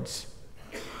rewards.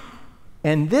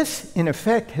 And this, in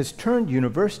effect, has turned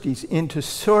universities into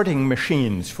sorting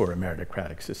machines for a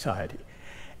meritocratic society.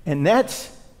 And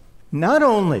that's not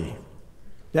only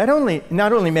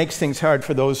makes things hard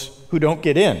for those who don't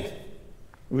get in,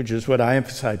 which is what I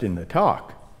emphasized in the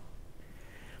talk.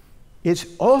 It's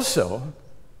also,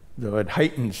 though it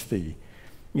heightens the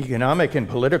economic and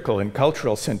political and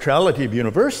cultural centrality of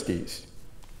universities,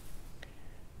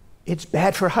 it's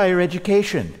bad for higher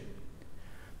education,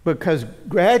 because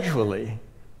gradually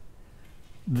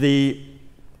the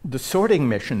sorting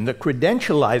mission, the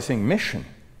credentializing mission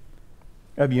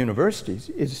of universities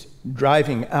is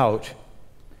driving out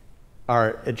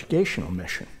our educational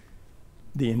mission,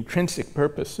 the intrinsic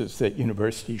purposes that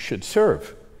universities should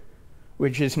serve,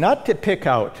 which is not to pick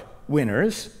out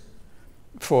winners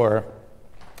for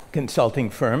consulting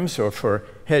firms or for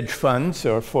hedge funds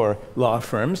or for law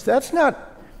firms. That's not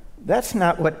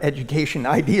what education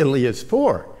ideally is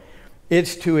for.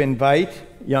 It's to invite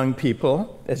young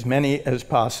people, as many as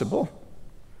possible,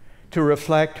 to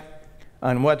reflect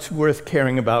on what's worth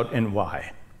caring about and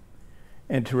why,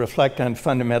 and to reflect on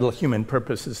fundamental human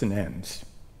purposes and ends,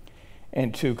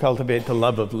 and to cultivate the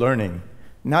love of learning,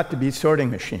 not to be sorting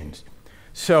machines.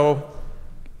 So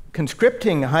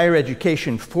conscripting higher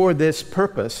education for this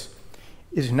purpose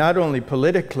is not only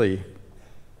politically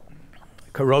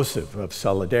corrosive of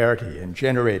solidarity and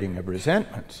generating of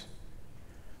resentments,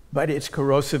 but it's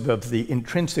corrosive of the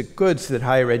intrinsic goods that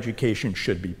higher education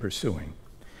should be pursuing.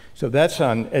 So that's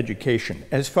on education.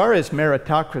 As far as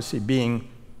meritocracy being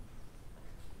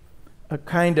a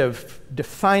kind of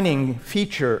defining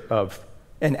feature of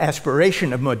an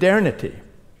aspiration of modernity,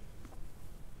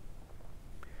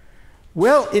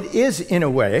 well, it is in a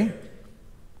way,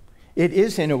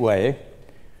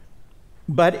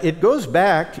 but it goes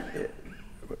back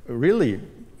really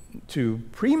to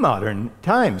pre-modern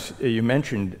times. You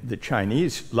mentioned the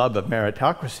Chinese love of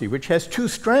meritocracy, which has two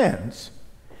strands,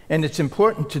 and it's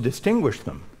important to distinguish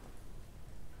them.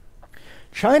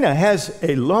 China has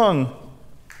a long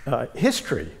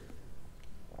history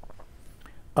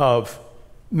of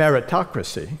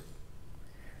meritocracy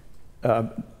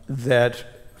that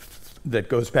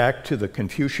goes back to the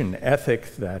Confucian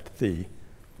ethic that the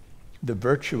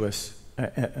virtuous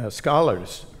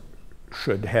scholars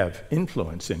should have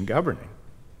influence in governing.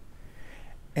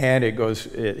 And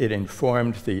it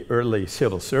informed the early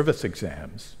civil service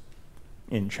exams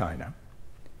in China.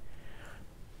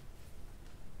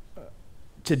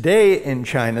 Today in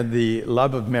China, the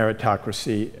love of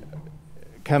meritocracy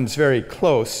comes very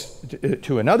close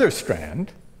to another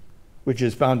strand, which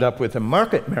is bound up with a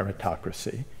market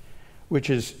meritocracy, which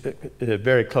is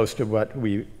very close to what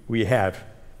we have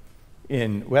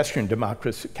in Western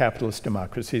capitalist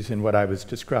democracies in what I was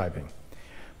describing.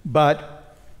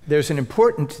 But there's an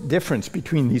important difference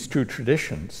between these two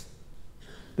traditions,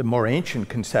 the more ancient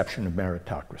conception of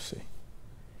meritocracy,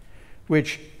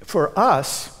 which for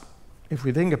us, if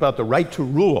we think about the right to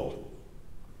rule,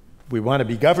 we want to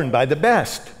be governed by the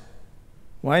best.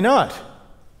 Why not?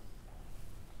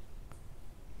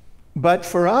 But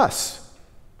for us,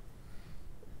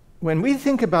 when we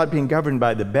think about being governed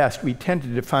by the best, we tend to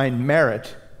define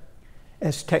merit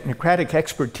as technocratic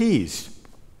expertise.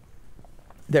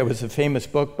 There was a famous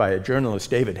book by a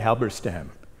journalist, David Halberstam,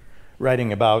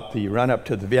 writing about the run-up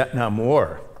to the Vietnam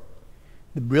War.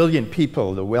 The brilliant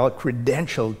people, the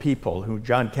well-credentialed people who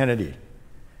John Kennedy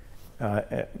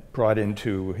brought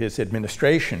into his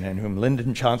administration and whom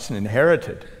Lyndon Johnson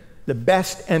inherited. The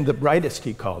best and the brightest,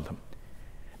 he called them.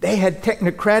 They had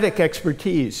technocratic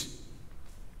expertise.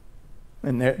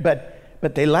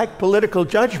 But they lacked political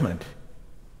judgment.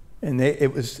 And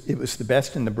it was the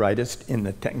best and the brightest in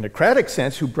the technocratic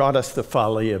sense who brought us the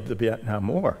folly of the Vietnam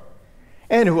War,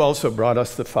 and who also brought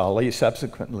us the folly,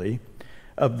 subsequently,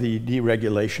 of the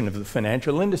deregulation of the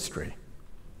financial industry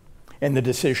and the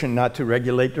decision not to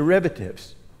regulate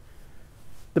derivatives.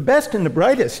 The best and the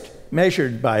brightest,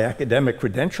 measured by academic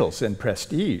credentials and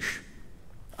prestige,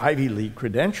 Ivy League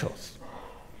credentials.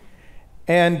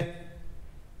 And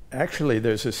Actually,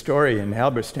 there's a story in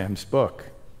Halberstam's book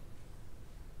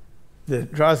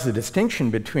that draws the distinction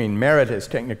between merit as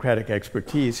technocratic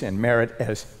expertise and merit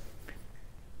as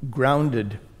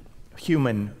grounded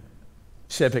human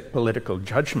civic political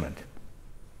judgment.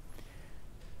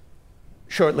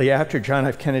 Shortly after John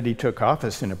F. Kennedy took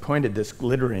office and appointed this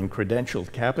glittering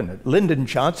credentialed cabinet, Lyndon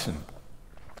Johnson,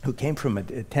 who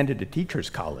attended a teacher's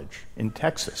college in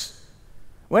Texas,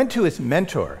 went to his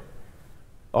mentor,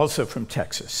 also from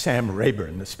Texas, Sam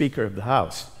Rayburn, the Speaker of the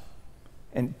House,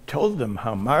 and told them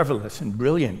how marvelous and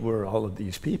brilliant were all of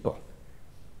these people.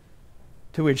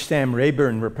 To which Sam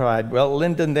Rayburn replied, "Well,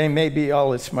 Lyndon, they may be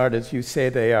all as smart as you say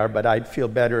they are, but I'd feel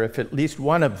better if at least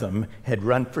one of them had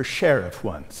run for sheriff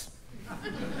once."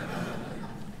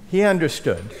 He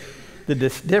understood the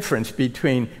difference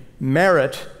between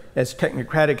merit as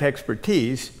technocratic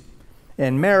expertise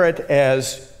and merit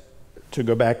as, to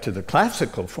go back to the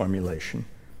classical formulation,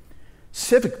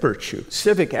 civic virtue,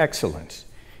 civic excellence.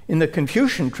 In the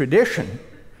Confucian tradition,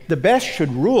 the best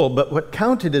should rule, but what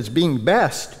counted as being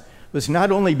best was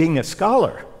not only being a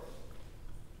scholar,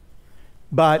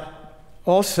 but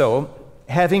also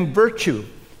having virtue.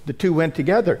 The two went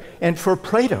together. And for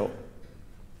Plato,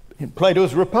 in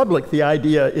Plato's Republic, the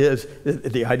idea is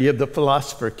the idea of the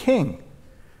philosopher king.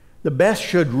 The best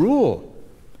should rule.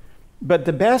 But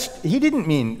the best, he didn't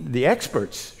mean the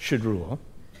experts should rule.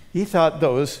 He thought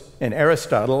those, and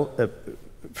Aristotle,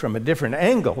 from a different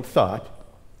angle, thought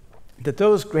that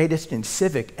those greatest in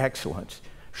civic excellence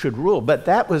should rule. But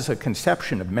that was a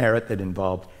conception of merit that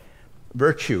involved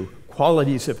virtue,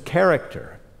 qualities of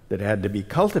character that had to be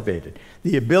cultivated,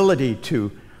 the ability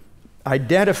to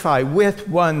identify with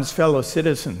one's fellow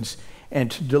citizens and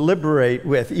to deliberate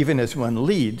with, even as one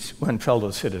leads, one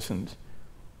fellow citizens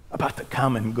about the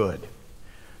common good.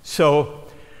 So,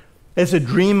 as a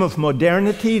dream of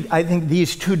modernity, I think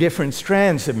these two different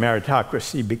strands of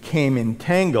meritocracy became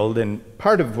entangled, and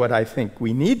part of what I think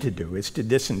we need to do is to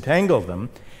disentangle them,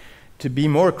 to be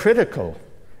more critical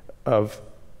of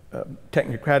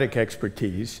technocratic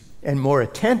expertise and more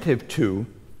attentive to,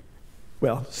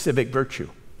 well, civic virtue.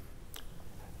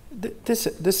 This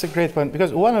is a great point,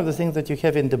 because one of the things that you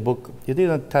have in the book, you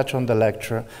didn't touch on the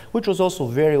lecture, which was also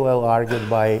very well argued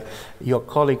by your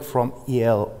colleague from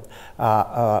Yale,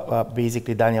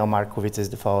 basically Daniel Markovits, is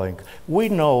the following. We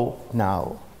know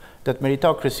now that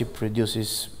meritocracy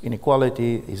produces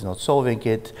inequality, is not solving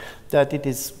it, that it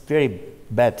is very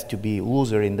bad to be a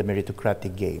loser in the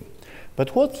meritocratic game.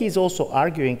 But what he's also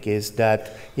arguing is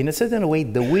that, in a certain way,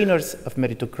 the winners of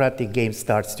meritocratic game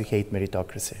starts to hate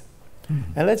meritocracy.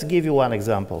 And let's give you one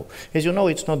example. As you know,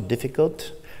 it's not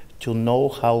difficult to know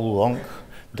how long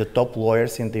the top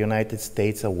lawyers in the United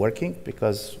States are working,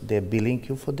 because they're billing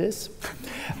you for this.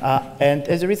 And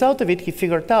as a result of it, he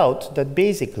figured out that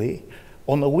basically,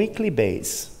 on a weekly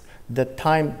basis, the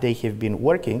time they have been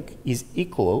working is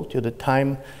equal to the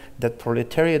time that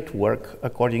proletariat work,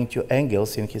 according to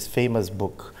Engels in his famous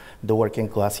book, The Working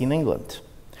Class in England.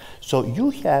 So you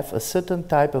have a certain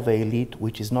type of elite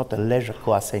which is not a leisure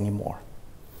class anymore.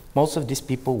 Most of these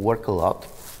people work a lot,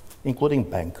 including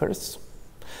bankers.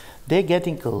 They're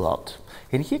getting a lot.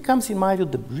 And here comes, in my view,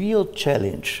 the real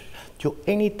challenge to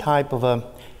any type of a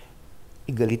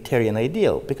egalitarian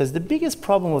ideal. Because the biggest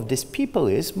problem of these people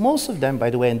is, most of them, by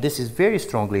the way, and this is very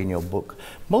strongly in your book,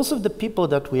 most of the people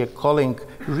that we are calling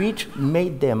rich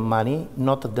made their money,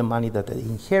 not of the money that they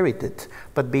inherited,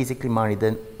 but basically money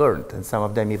they earned. And some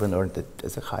of them even earned it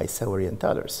as a high salary and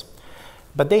others.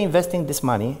 But they're investing this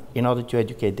money in order to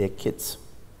educate their kids.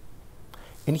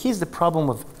 And here's the problem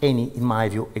of any, in my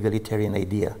view, egalitarian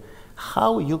idea.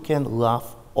 How you can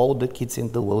love all the kids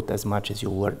in the world as much as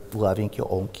you're loving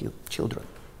your own children.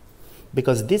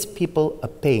 Because these people are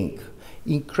paying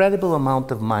incredible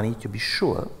amount of money to be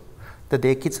sure that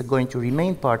their kids are going to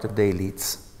remain part of the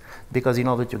elites. Because in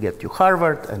order to get to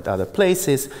Harvard and other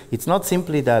places, it's not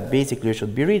simply that basically you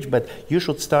should be rich, but you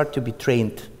should start to be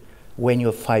trained when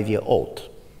you're 5-year-old.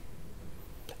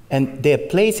 And there are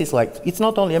places like, it's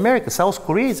not only America, South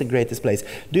Korea is the greatest place.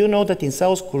 Do you know that in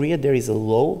South Korea there is a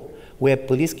law where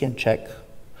police can check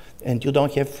and you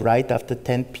don't have right after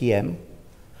 10 p.m.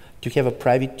 to have a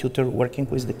private tutor working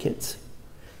with the kids?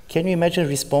 Can you imagine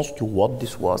response to what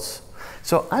this was?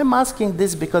 So I'm asking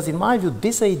this because, in my view,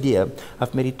 this idea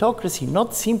of meritocracy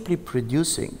not simply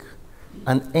producing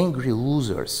angry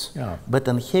losers, but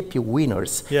unhappy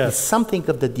winners, is something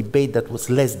of the debate that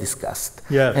was less discussed.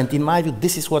 And in my view,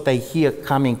 this is what I hear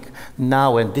coming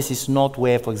now, and this is not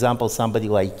where, for example, somebody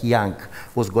like Young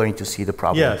was going to see the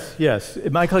problem. Yes.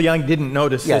 Michael Young didn't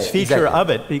notice this feature of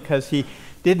it because he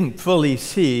didn't fully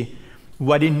see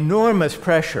what enormous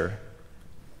pressure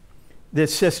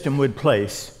this system would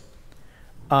place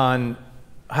on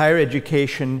higher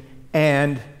education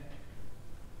and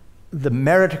the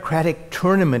meritocratic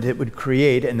tournament it would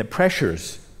create and the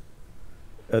pressures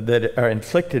that are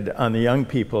inflicted on the young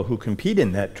people who compete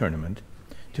in that tournament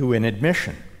to win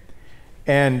admission.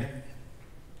 And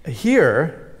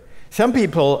here, some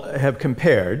people have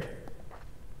compared,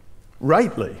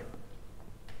 rightly,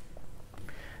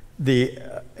 the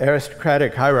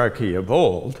aristocratic hierarchy of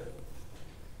old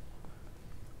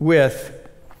with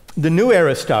the new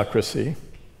aristocracy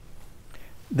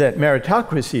that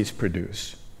meritocracies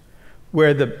produce,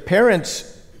 where the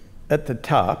parents at the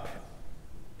top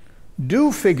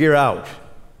do figure out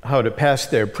how to pass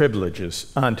their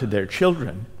privileges on to their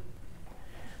children,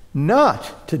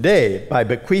 not today by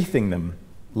bequeathing them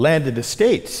landed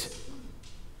estates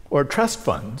or trust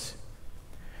funds,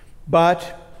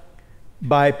 but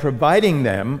by providing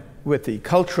them with the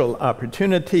cultural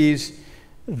opportunities,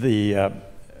 the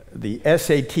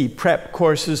SAT prep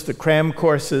courses, the cram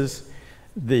courses,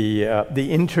 the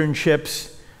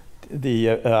internships, the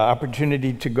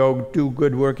opportunity to go do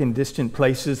good work in distant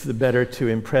places, the better to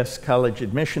impress college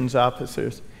admissions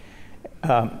officers.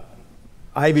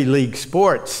 Ivy League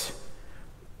sports,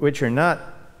 which are not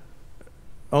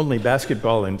only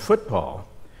basketball and football,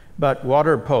 but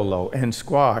water polo and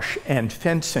squash and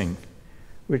fencing,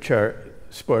 which are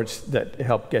sports that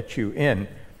help get you in.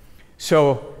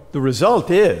 So the result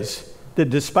is that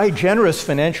despite generous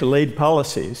financial aid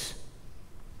policies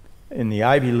in the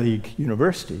Ivy League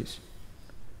universities,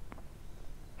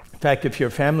 in fact, if your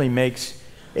family makes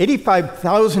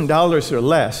 $85,000 or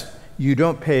less, you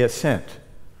don't pay a cent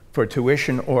for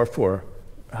tuition or for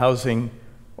housing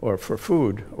or for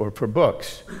food or for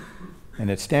books.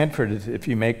 And at Stanford, if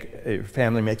your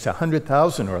family makes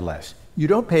 $100,000 or less, you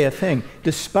don't pay a thing,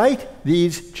 despite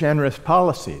these generous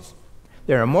policies.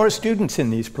 There are more students in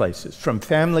these places from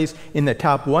families in the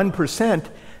top 1%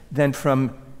 than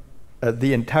from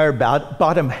the entire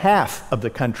bottom half of the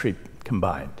country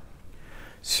combined.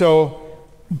 So,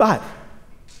 but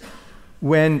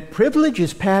when privilege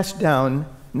is passed down,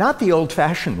 not the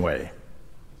old-fashioned way,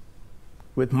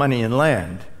 with money and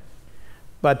land,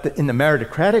 but in the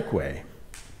meritocratic way,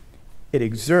 it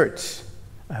exerts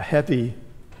a heavy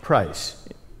price,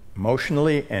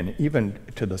 emotionally and even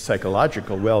to the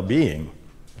psychological well-being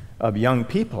of young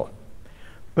people.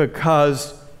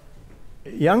 Because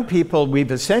young people, we've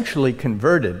essentially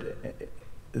converted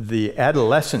the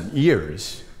adolescent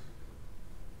years.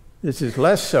 This is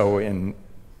less so in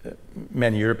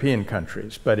many European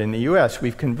countries, but in the US,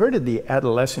 we've converted the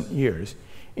adolescent years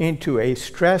into a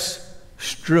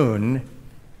stress-strewn,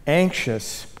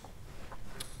 anxious,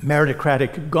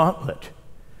 meritocratic gauntlet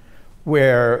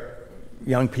where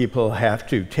young people have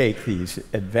to take these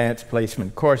advanced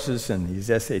placement courses and these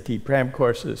SAT cram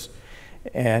courses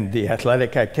and the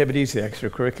athletic activities, the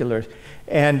extracurriculars.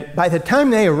 And by the time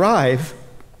they arrive,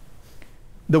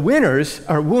 the winners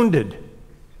are wounded.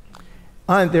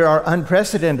 There are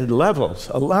unprecedented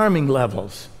levels, alarming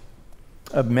levels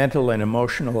of mental and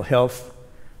emotional health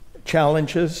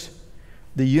challenges.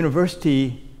 The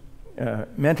university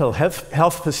mental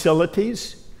health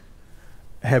facilities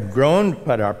have grown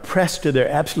but are pressed to their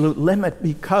absolute limit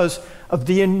because of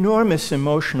the enormous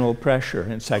emotional pressure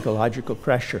and psychological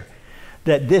pressure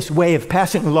that this way of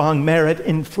passing along merit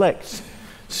inflicts.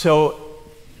 So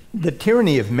the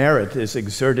tyranny of merit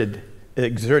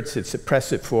exerts its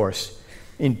oppressive force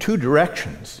in two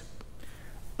directions: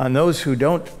 on those who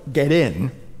don't get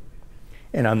in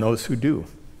and on those who do.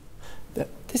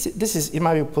 This is, in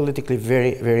my view, politically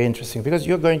very, very interesting, because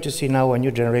you're going to see now a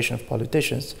new generation of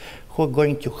politicians who are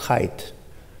going to hide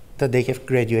that they have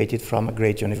graduated from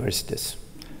great universities.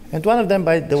 And one of them,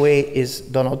 by the way, is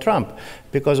Donald Trump,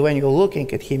 because when you're looking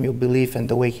at him, you believe in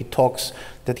the way he talks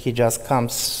that he just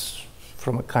comes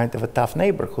from a kind of a tough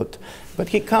neighborhood. But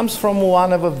he comes from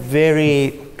one of a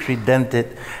very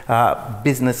credented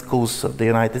business schools of the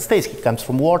United States. He comes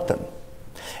from Wharton.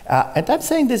 And I'm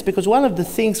saying this because one of the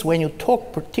things when you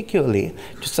talk particularly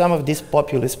to some of these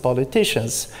populist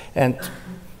politicians, and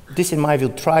this in my view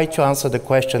try to answer the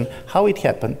question how it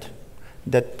happened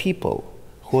that people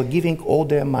who are giving all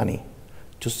their money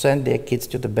to send their kids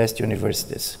to the best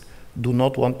universities do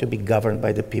not want to be governed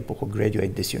by the people who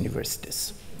graduate these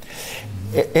universities.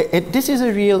 This is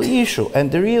a real issue,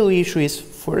 and the real issue is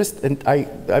first, and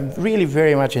I'm really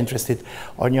very much interested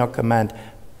on your comment.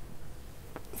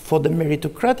 For the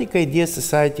meritocratic idea,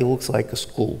 society looks like a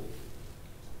school.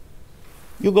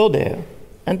 You go there,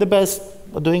 and the best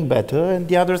are doing better, and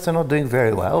the others are not doing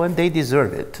very well, and they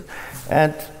deserve it.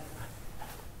 And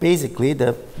basically,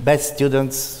 the best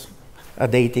students are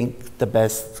dating the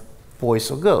best boys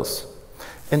or girls.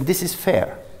 and this is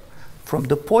fair. From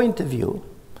the point of view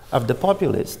of the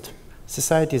populist,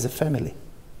 society is a family.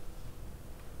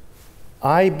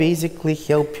 I basically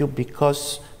help you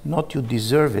because not you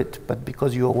deserve it, but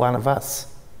because you are one of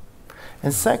us.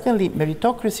 And secondly,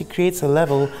 meritocracy creates a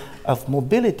level of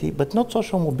mobility, but not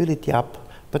social mobility up,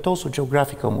 but also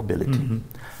geographical mobility. Mm-hmm.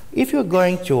 If you're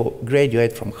going to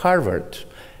graduate from Harvard,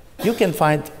 you can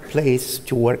find a place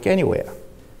to work anywhere.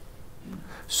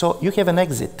 So you have an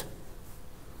exit.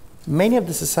 Many of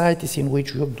the societies in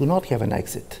which you do not have an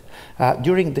exit.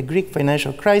 During the Greek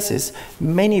financial crisis,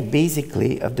 many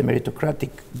basically of the meritocratic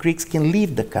Greeks can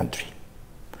leave the country.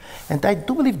 And I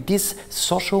do believe this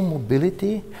social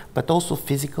mobility, but also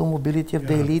physical mobility of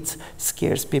the elites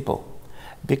scares people.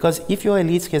 Because if your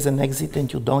elite has an exit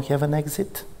and you don't have an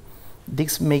exit,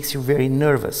 this makes you very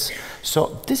nervous.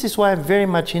 So this is why I'm very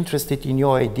much interested in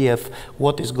your idea of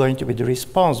what is going to be the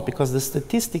response, because the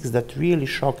statistics that really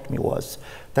shocked me was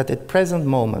that at present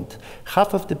moment,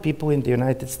 half of the people in the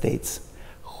United States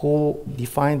who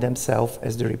define themselves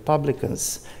as the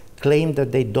Republicans claim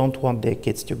that they don't want their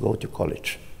kids to go to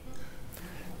college.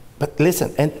 But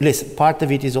listen, part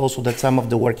of it is also that some of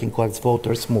the working class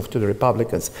voters move to the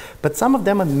Republicans, but some of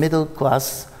them are middle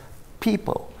class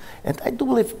people. And I do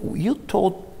believe you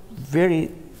told very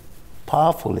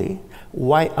powerfully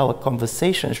why our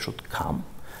conversation should come,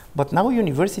 but now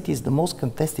university is the most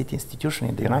contested institution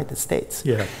in the United States.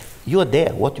 Yeah. You are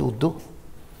there, what you'll do?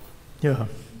 Yeah.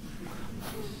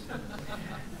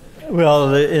 Well,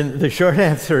 the short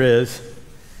answer is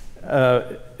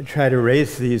try to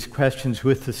raise these questions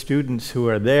with the students who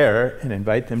are there and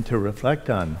invite them to reflect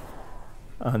on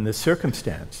this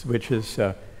circumstance, which is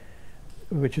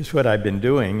what I've been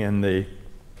doing, and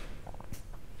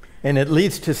it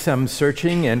leads to some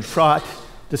searching and fraught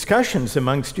discussions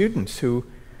among students who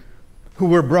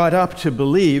were brought up to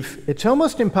believe it's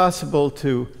almost impossible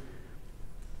to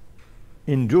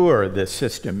endure this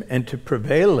system and to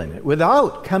prevail in it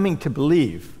without coming to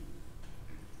believe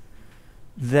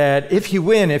that if you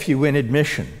win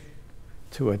admission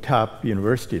to a top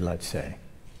university, let's say,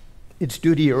 it's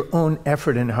due to your own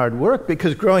effort and hard work,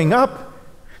 because growing up,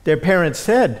 their parents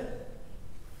said,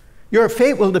 your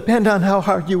fate will depend on how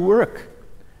hard you work,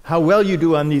 how well you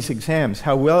do on these exams,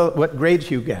 what grades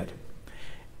you get.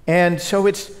 And so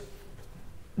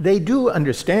they do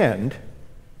understand,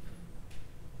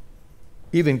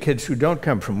 even kids who don't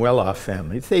come from well-off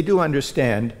families, they do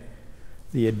understand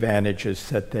the advantages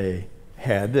that they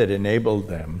had that enabled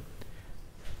them,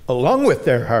 along with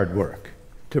their hard work,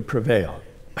 to prevail.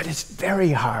 But it's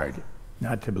very hard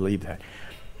not to believe that.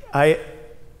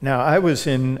 Now, I was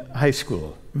in high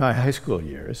school, my high school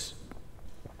years,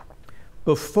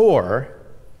 before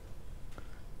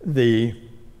this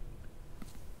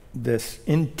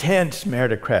intense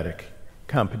meritocratic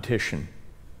competition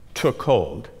took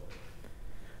hold.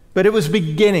 But it was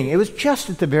beginning. It was just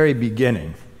at the very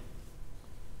beginning.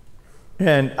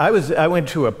 And I went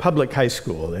to a public high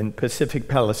school in Pacific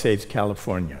Palisades,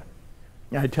 California.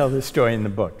 I tell this story in the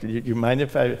book. Do you mind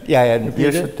if I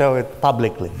you should tell it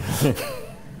publicly.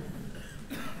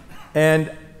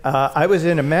 And I was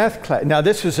in a math class. Now,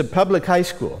 this was a public high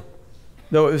school,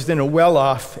 though it was in a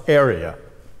well-off area.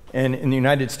 And in the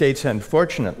United States,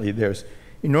 unfortunately, there's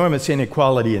enormous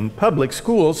inequality in public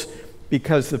schools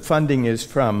because the funding is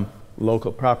from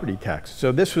local property tax.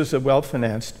 So this was a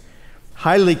well-financed,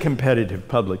 highly competitive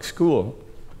public school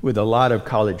with a lot of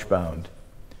college-bound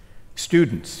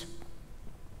students.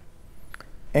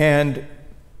 And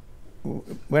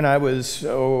when I was,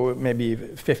 maybe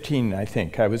 15, I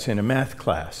think, I was in a math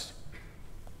class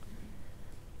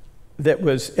it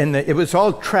was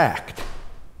all tracked.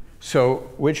 So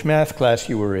which math class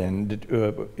you were in,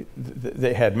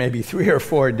 they had maybe 3 or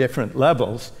 4 different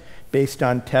levels based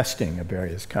on testing of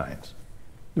various kinds.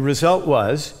 The result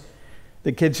was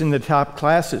the kids in the top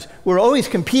classes were always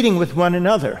competing with one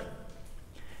another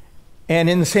and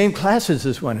in the same classes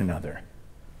as one another.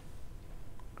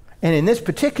 And in this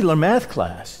particular math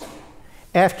class,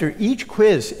 after each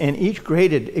quiz and each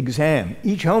graded exam,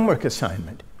 each homework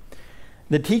assignment,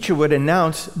 the teacher would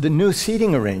announce the new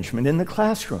seating arrangement in the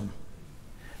classroom.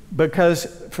 Because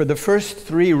for the first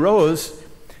 3 rows,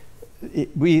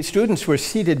 students were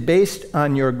seated based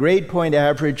on your grade point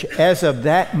average as of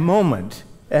that moment,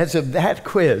 as of that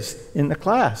quiz in the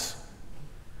class.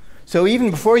 So even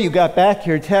before you got back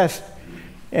your test,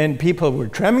 and people were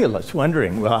tremulous,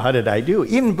 wondering, well, how did I do?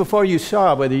 Even before you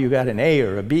saw whether you got an A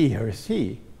or a B or a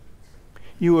C,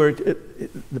 you were,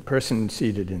 the person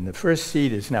seated in the first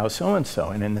seat is now so-and-so,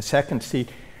 and in the second seat,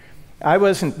 I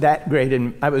wasn't that great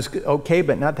I was okay,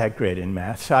 but not that great in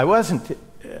math, so I wasn't,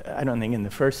 I don't think, in the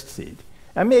first seat.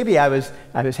 And maybe I was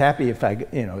happy if I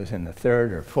was in the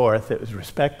third or fourth. It was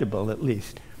respectable at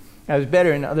least. I was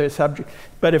better in other subjects.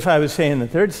 But if I was, say, in the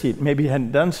third seat, maybe I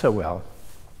hadn't done so well.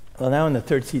 Well, now in the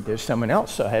third seat, there's someone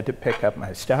else, so I had to pick up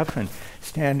my stuff and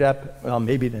stand up. Well,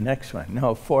 maybe the next one.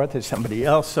 No, fourth is somebody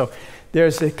else. So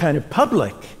there's a kind of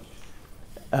public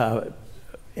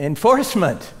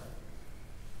enforcement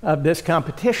of this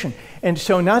competition. And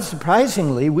so not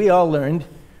surprisingly, we all learned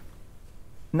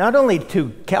not only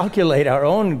to calculate our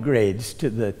own grades to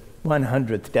the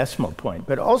 100th decimal point,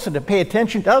 but also to pay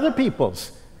attention to other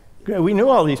people's. We knew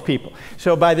all these people.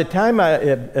 So by the time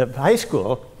of high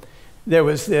school, there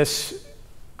was this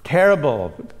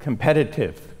terrible,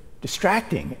 competitive,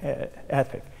 distracting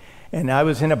ethic. And I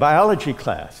was in a biology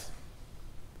class.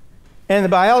 And the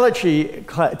biology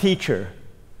teacher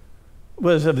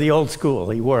was of the old school.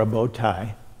 He wore a bow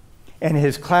tie. And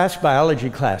his biology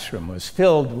classroom was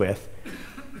filled with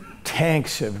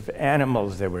tanks of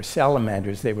animals. There were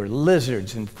salamanders, there were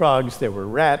lizards and frogs, there were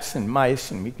rats and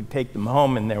mice, and we could take them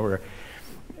home, and there were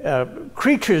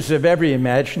creatures of every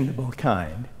imaginable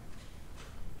kind.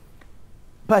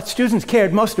 But students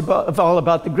cared most of all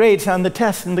about the grades on the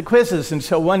tests and the quizzes, and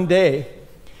so one day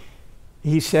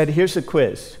he said, here's a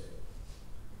quiz.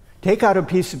 Take out a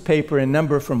piece of paper and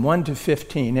number from 1 to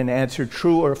 15 and answer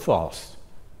true or false.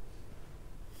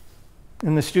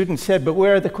 And the student said, but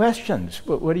where are the questions?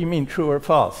 What do you mean, true or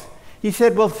false? He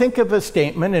said, well, think of a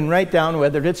statement and write down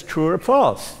whether it's true or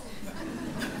false.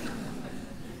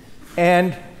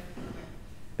 And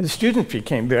the students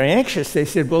became very anxious. They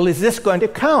said, well, is this going to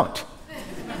count?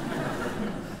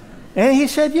 And he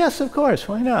said, yes, of course,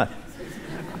 why not?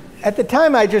 At the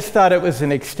time, I just thought it was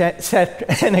an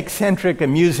eccentric,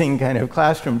 amusing kind of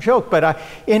classroom joke. But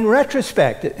in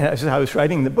retrospect, as I was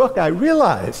writing the book, I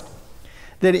realized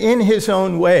that in his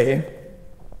own way,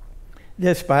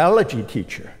 this biology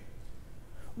teacher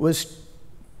was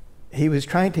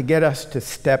trying to get us to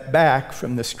step back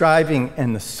from the striving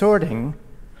and the sorting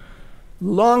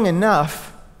long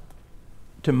enough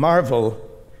to marvel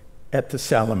at the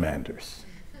salamanders.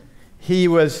 He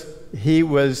was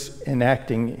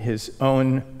enacting his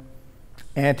own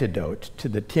antidote to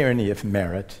the tyranny of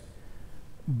merit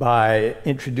by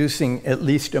introducing at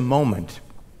least a moment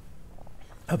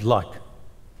of luck,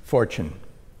 fortune,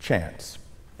 chance,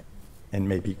 and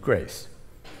maybe grace.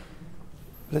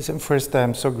 Listen, first,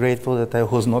 I'm so grateful that I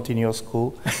was not in your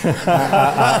school.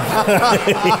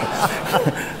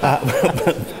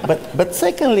 But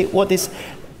secondly, what is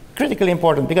critically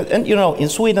important, because, and you know, in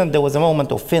Sweden there was a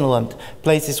moment of Finland,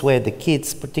 places where the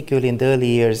kids, particularly in the early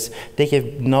years, they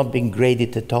have not been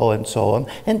graded at all and so on,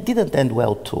 and didn't end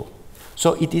well too.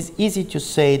 So it is easy to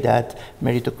say that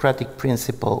meritocratic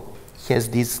principle has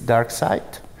this dark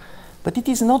side, but it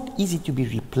is not easy to be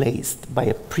replaced by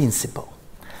a principle.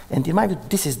 And in my view,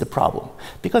 this is the problem.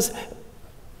 Because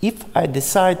if I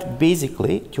decide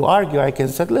basically to argue, I can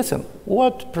say, listen,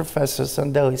 what Professor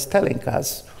Sandel is telling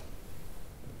us,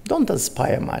 don't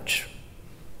aspire much.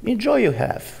 Enjoy you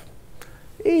have.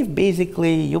 If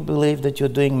basically you believe that you're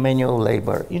doing manual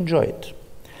labor, enjoy it.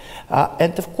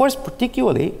 And of course,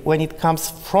 particularly when it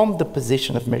comes from the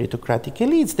position of meritocratic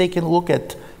elites, they can look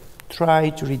at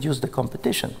try to reduce the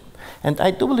competition. And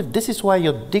I do believe this is why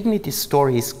your dignity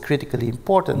story is critically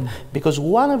important, because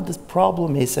one of the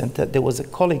problems is, and there was a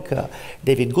colleague,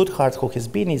 David Goodhart, who has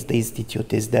been in the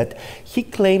Institute, is that he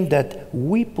claimed that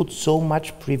we put so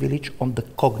much privilege on the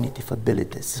cognitive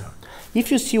abilities. Yeah.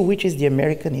 If you see which is the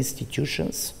American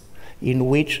institutions in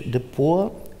which the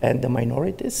poor and the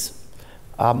minorities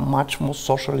are much more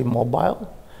socially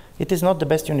mobile, it is not the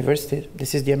best university,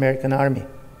 this is the American Army.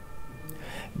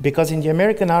 Because in the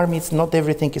American Army, it's not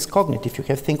everything is cognitive. You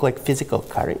have things like physical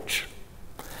courage.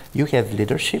 You have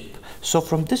leadership. So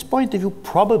from this point of view,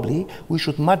 probably we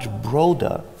should much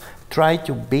broader try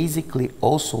to basically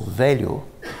also value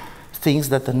things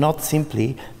that are not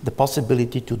simply the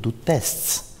possibility to do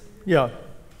tests. Yeah.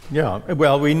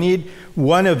 Well, we need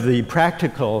one of the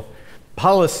practical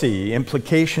policy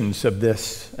implications of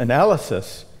this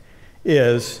analysis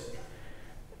is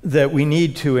that we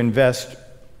need to invest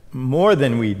more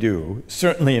than we do,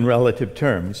 certainly in relative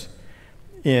terms,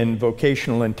 in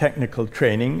vocational and technical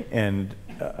training, and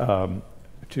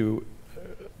to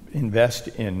invest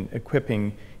in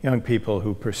equipping young people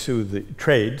who pursue the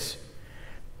trades.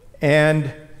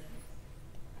 And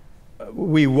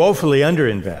we woefully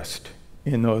underinvest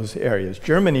in those areas.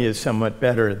 Germany is somewhat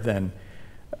better than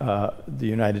the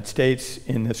United States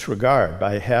in this regard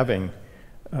by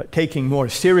taking more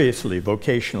seriously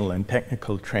vocational and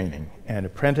technical training and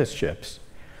apprenticeships.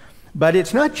 But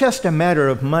it's not just a matter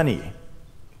of money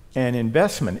and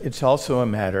investment, it's also a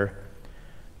matter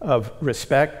of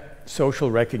respect,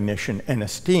 social recognition, and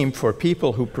esteem for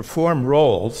people who perform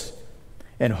roles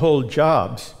and hold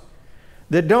jobs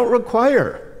that don't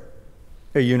require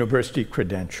a university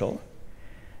credential,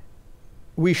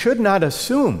 we should not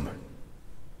assume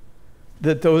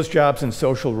that those jobs and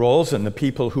social roles and the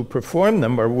people who perform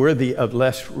them are worthy of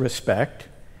less respect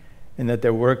and that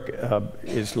their work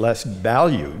is less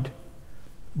valued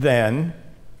than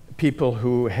people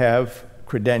who have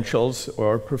credentials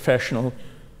or professional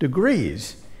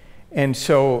degrees. And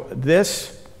so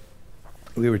this,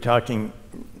 we were talking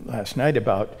last night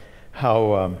about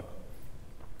how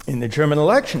in the German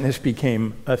election this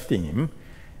became a theme,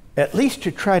 at least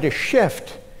to try to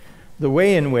shift the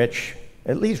way in which,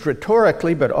 at least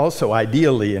rhetorically, but also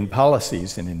ideally in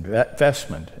policies and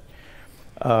investment,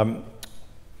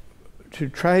 to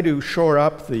try to shore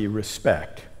up the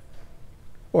respect,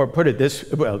 or put it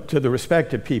this, well, to the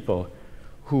respect of people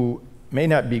who may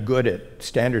not be good at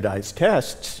standardized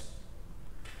tests,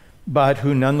 but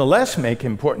who nonetheless make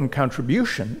important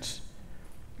contributions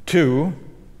to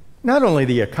not only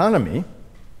the economy,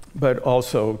 but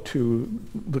also to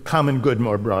the common good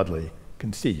more broadly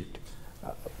conceived.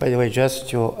 By the way, just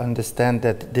to understand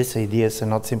that these ideas are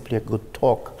not simply a good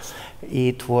talk,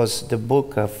 it was the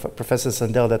book of Professor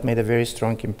Sandel that made a very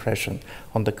strong impression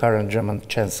on the current German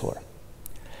chancellor.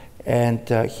 And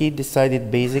he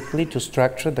decided basically to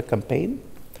structure the campaign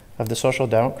of the Social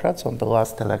Democrats on the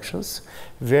last elections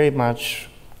very much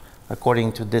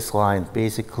according to this line.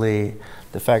 Basically,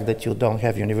 the fact that you don't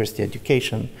have university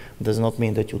education does not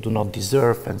mean that you do not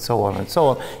deserve, and so on and so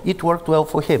on. It worked well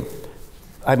for him.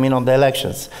 I mean, on the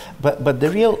elections. But the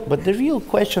real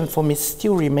question for me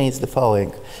still remains the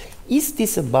following. Is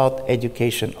this about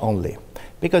education only?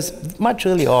 Because much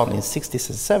early on in the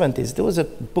 60s and 70s, there was a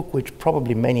book which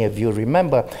probably many of you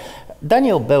remember.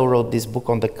 Daniel Bell wrote this book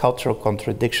on the cultural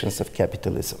contradictions of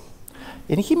capitalism.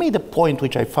 And he made a point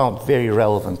which I found very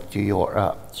relevant to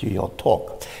your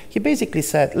talk. He basically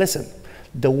said, listen,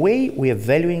 the way we are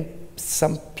valuing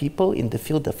some people in the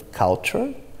field of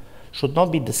culture should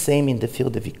not be the same in the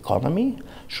field of economy,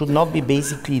 should not be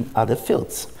basically in other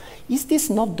fields. Is this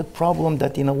not the problem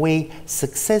that, in a way,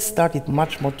 success started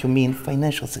much more to mean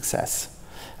financial success?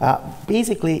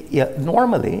 Basically,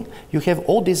 normally, you have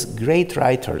all these great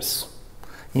writers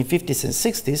in 50s and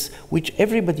 60s, which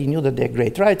everybody knew that they're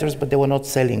great writers, but they were not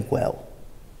selling well.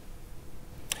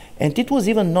 And it was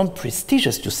even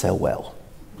non-prestigious to sell well.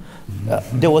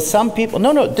 There were some people,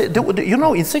 you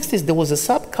know, in 60s there was a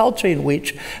subculture in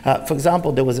which, for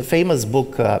example, there was a famous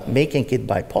book, Making It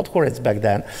by Podhoretz back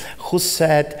then, who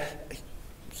said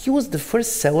he was the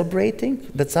first celebrating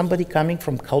that somebody coming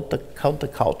from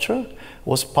counterculture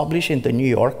was published in the New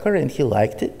Yorker, and he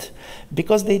liked it,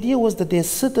 because the idea was that there are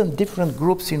certain different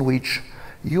groups in which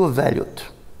you are valued.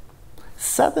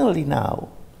 Suddenly now,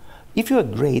 if you are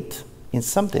great in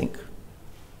something,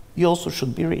 you also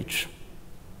should be rich.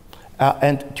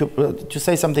 And to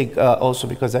say something also,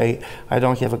 because I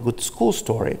don't have a good school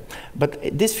story, but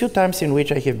these few times in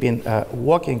which I have been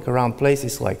walking around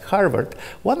places like Harvard,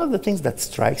 one of the things that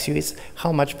strikes you is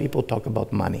how much people talk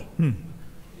about money.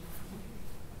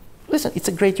 Listen, it's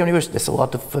a great university, there's a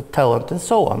lot of talent and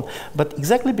so on, but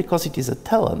exactly because it is a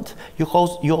talent, you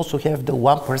also have the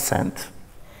 1%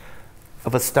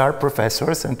 of a star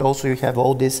professors, and also you have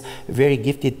all these very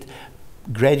gifted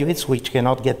graduates which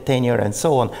cannot get tenure and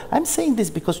so on. I'm saying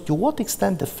this because to what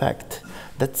extent the fact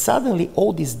that suddenly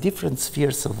all these different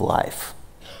spheres of life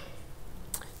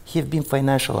have been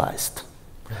financialized,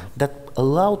 that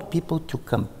allowed people to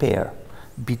compare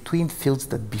between fields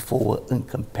that before were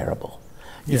incomparable,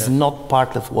 is not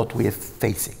part of what we are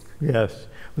facing. Yes.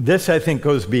 This, I think,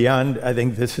 goes beyond, I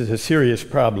think this is a serious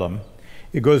problem.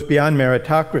 It goes beyond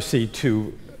meritocracy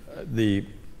to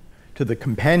the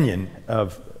companion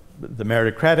of the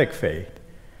meritocratic faith,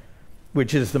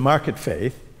 which is the market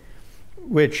faith,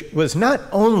 which was not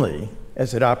only,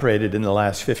 as it operated in the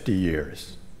last 50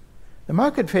 years, the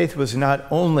market faith was not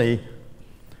only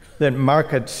that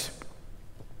markets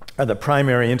are the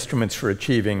primary instruments for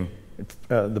achieving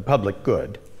the public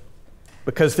good,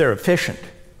 because they're efficient.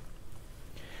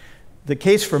 The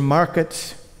case for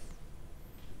markets,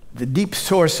 the deep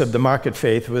source of the market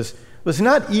faith was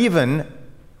not even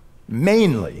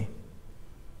mainly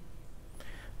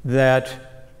that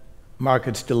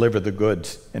markets deliver the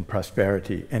goods and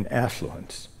prosperity and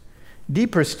affluence.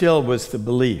 Deeper still was the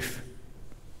belief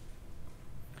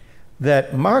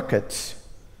that markets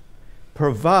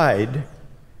provide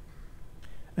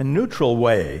a neutral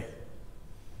way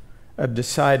of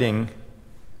deciding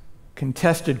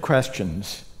contested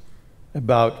questions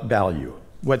about value.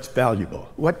 what's valuable,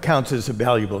 what counts as a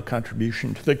valuable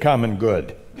contribution to the common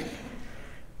good.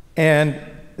 And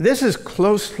this is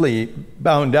closely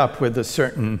bound up with a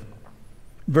certain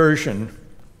version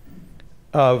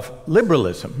of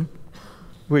liberalism,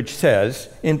 which says,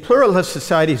 in pluralist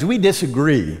societies, we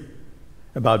disagree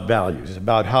about values,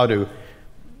 about how to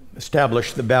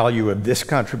establish the value of this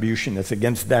contribution as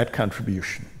against that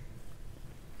contribution.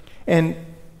 And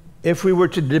if we were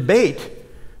to debate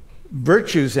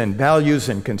virtues and values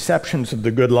and conceptions of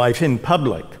the good life in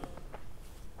public,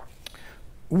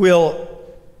 we'll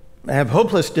have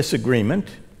hopeless disagreement,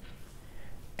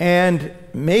 and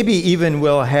maybe even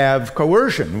we'll have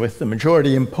coercion with the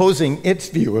majority imposing its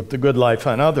view of the good life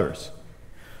on others.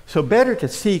 So better to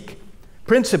seek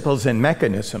principles and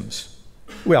mechanisms,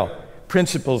 well,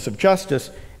 principles of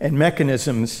justice and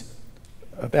mechanisms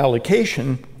of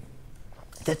allocation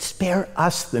that spare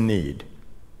us the need,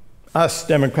 us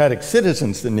democratic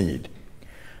citizens the need,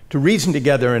 to reason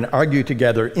together and argue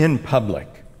together in public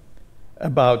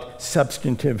about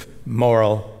substantive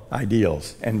moral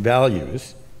ideals and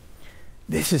values.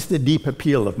 This is the deep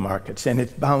appeal of markets, and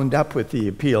it's bound up with the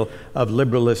appeal of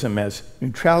liberalism as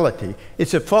neutrality.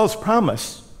 It's a false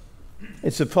promise.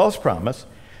 It's a false promise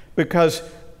because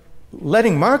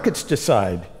letting markets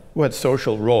decide what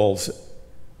social roles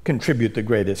contribute the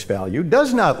greatest value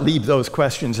does not leave those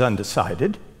questions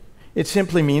undecided. It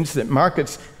simply means that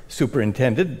markets,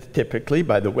 superintended typically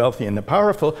by the wealthy and the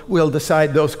powerful, will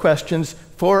decide those questions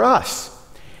for us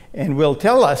and will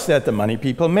tell us that the money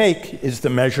people make is the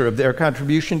measure of their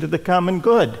contribution to the common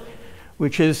good,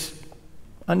 which is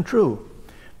untrue.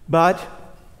 But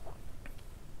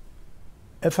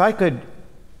if I could,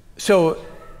 so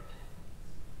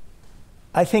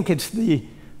I think it's the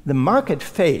market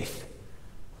faith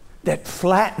that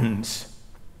flattens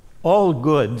all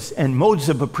goods and modes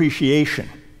of appreciation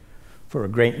for a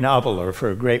great novel or for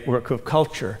a great work of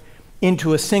culture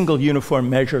into a single uniform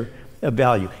measure of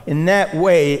value. In that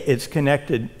way, it's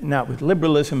connected not with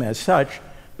liberalism as such,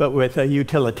 but with a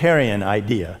utilitarian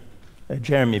idea, a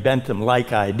Jeremy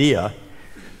Bentham-like idea,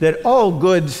 that all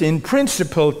goods in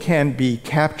principle can be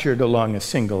captured along a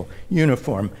single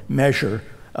uniform measure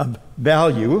of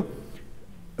value,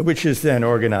 which is then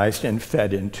organized and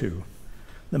fed into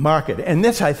the market. And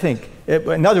this, I think,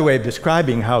 another way of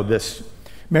describing how this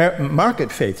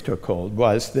market faith took hold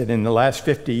was that in the last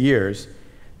 50 years,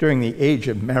 during the age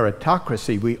of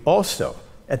meritocracy, we also,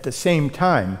 at the same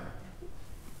time,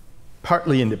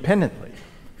 partly independently,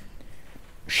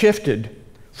 shifted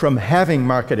from having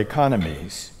market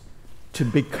economies to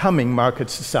becoming market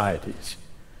societies,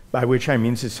 by which I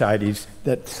mean societies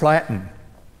that flatten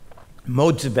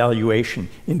modes of valuation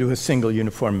into a single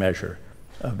uniform measure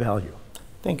of value.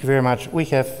 Thank you very much. We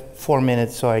have 4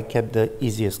 minutes, so I kept the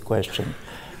easiest question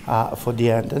for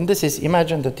the end. And this is,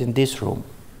 imagine that in this room,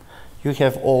 you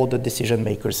have all the decision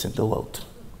makers in the world.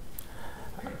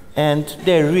 And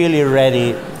they're really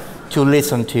ready to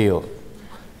listen to you.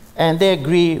 And they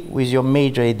agree with your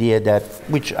major idea that,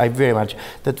 which I very much,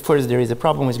 that first there is a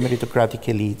problem with meritocratic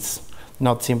elites,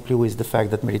 not simply with the fact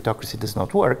that meritocracy does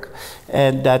not work,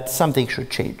 and that something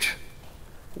should change.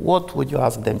 What would you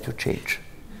ask them to change?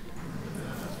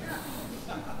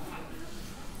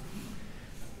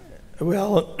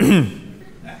 Well,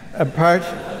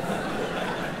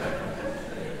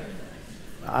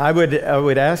 I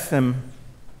would ask them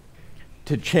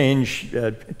to change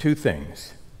two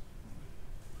things.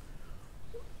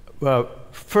 Well,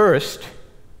 first,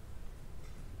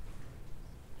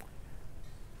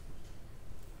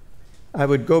 I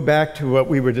would go back to what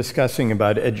we were discussing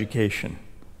about education,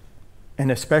 and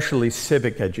especially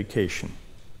civic education,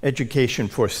 education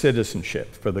for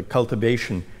citizenship, for the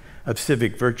cultivation of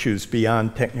civic virtues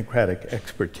beyond technocratic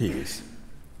expertise.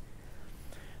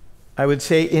 I would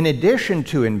say, in addition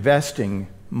to investing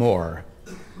more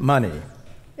money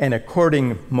and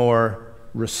according more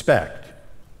respect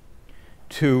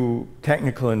to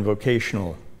technical and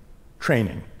vocational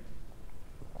training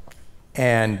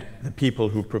and the people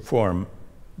who perform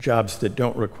jobs that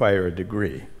don't require a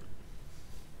degree,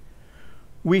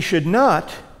 we should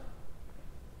not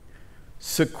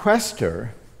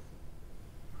sequester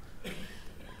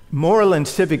moral and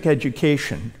civic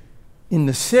education in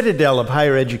the citadel of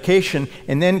higher education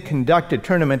and then conduct a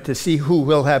tournament to see who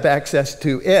will have access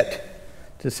to it,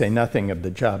 to say nothing of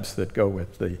the jobs that go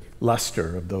with the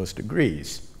luster of those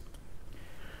degrees.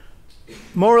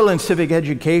 Moral and civic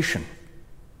education,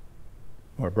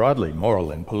 more broadly, moral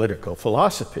and political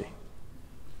philosophy,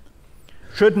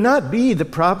 should not be the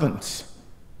province,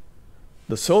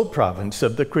 the sole province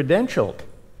of the credentialed.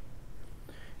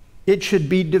 It should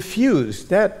be diffused.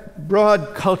 That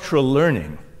broad cultural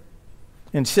learning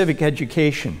and civic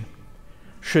education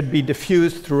should be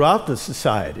diffused throughout the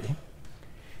society,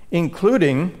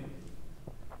 including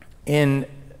in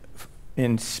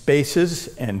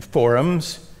spaces and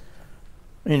forums,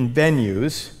 in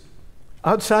venues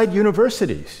outside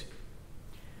universities.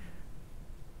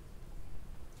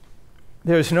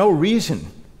 There's no reason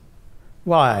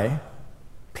why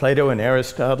Plato and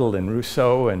Aristotle and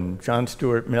Rousseau and John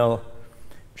Stuart Mill,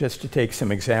 just to take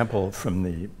some example from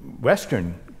the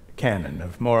Western canon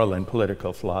of moral and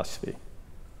political philosophy,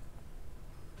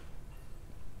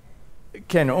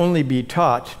 can only be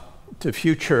taught to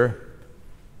future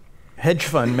hedge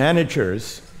fund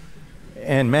managers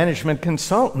and management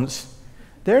consultants.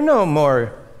 They're no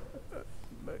more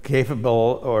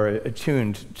capable or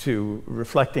attuned to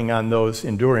reflecting on those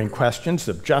enduring questions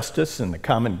of justice and the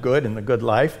common good and the good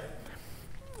life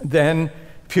than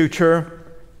future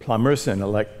plumbers and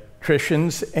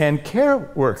electricians and care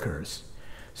workers.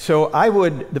 So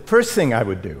the first thing I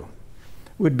would do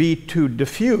would be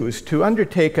to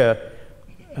undertake a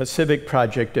civic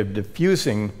project of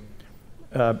diffusing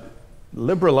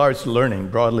liberal arts learning,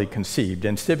 broadly conceived,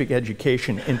 and civic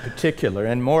education in particular,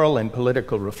 and moral and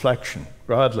political reflection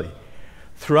broadly,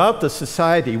 throughout the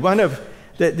society.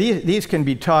 These can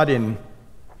be taught in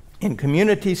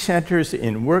community centers,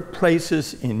 in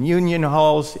workplaces, in union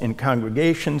halls, in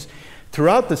congregations,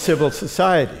 throughout the civil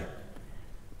society,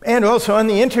 and also on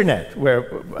the internet,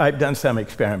 where I've done some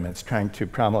experiments trying to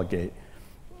promulgate,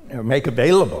 or make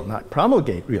available, not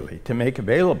promulgate really, to make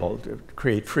available, to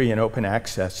create free and open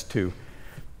access to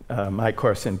my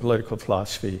course in political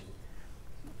philosophy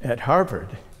at Harvard.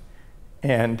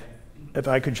 And if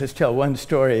I could just tell one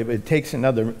story, it takes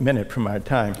another minute from our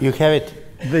time. You have it.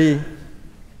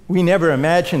 We never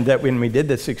imagined that when we did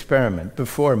this experiment,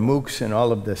 before MOOCs and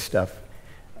all of this stuff,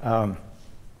 that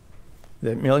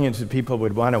millions of people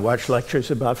would want to watch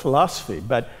lectures about philosophy.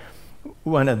 But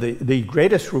one of the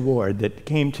greatest reward that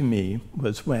came to me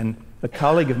was when a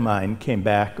colleague of mine came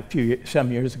back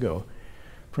some years ago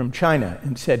from China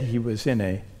and said he was in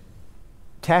a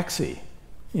taxi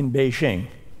in Beijing,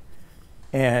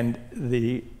 and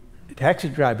the taxi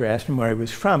driver asked him where he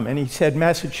was from, and he said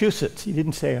Massachusetts. He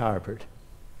didn't say Harvard.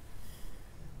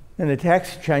 And the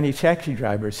Chinese taxi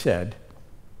driver said,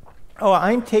 "Oh,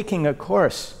 I'm taking a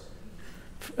course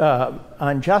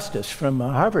on justice from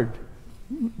a Harvard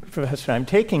professor. I'm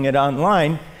taking it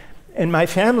online, and my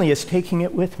family is taking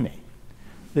it with me."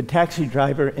 The taxi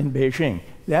driver in Beijing.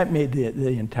 That made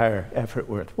the entire effort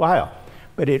worthwhile.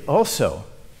 But it also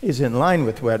is in line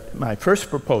with what my first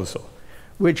proposal,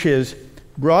 which is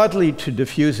broadly to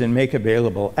diffuse and make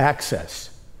available access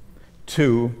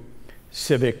to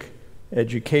civic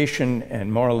education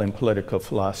and moral and political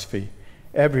philosophy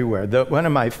everywhere. One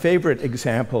of my favorite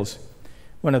examples,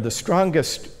 one of the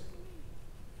strongest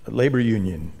labor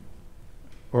union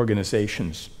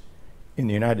organizations in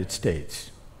the United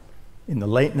States in the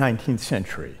late 19th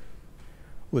century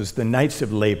was the Knights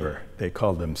of Labor, they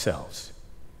called themselves.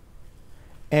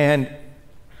 And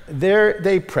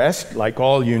they pressed, like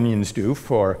all unions do,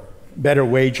 for better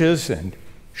wages and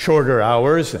shorter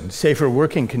hours and safer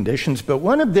working conditions, but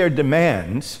one of their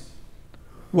demands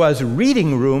was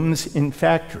reading rooms in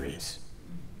factories,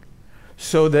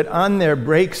 so that on their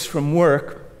breaks from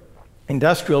work,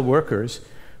 industrial workers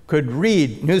could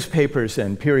read newspapers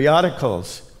and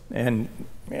periodicals and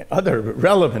other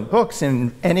relevant books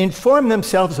and inform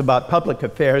themselves about public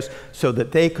affairs so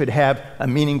that they could have a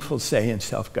meaningful say in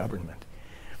self-government.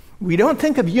 We don't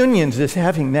think of unions as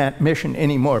having that mission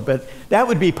anymore, but that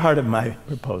would be part of my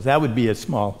proposal. That would be a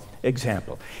small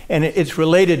example. And it's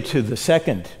related to the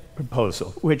second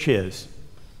proposal, which is,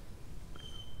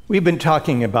 we've been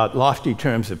talking about lofty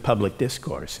terms of public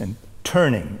discourse and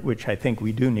turning, which I think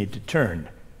we do need to turn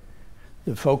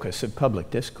the focus of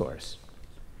public discourse.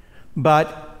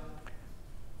 But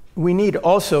we need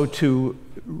also to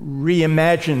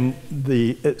reimagine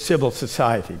the civil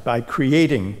society by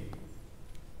creating,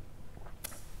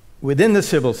 within the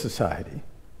civil society,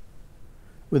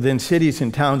 within cities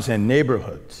and towns and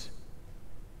neighborhoods,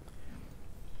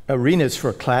 arenas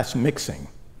for class mixing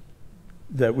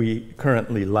that we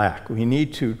currently lack. We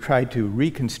need to try to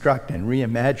reconstruct and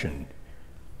reimagine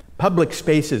public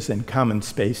spaces and common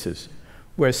spaces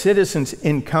where citizens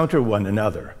encounter one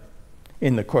another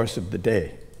in the course of the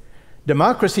day.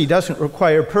 Democracy doesn't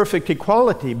require perfect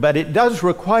equality, but it does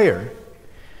require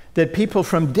that people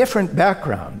from different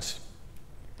backgrounds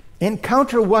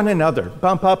encounter one another,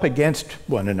 bump up against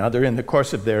one another in the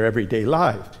course of their everyday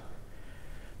lives.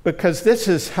 Because this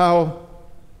is how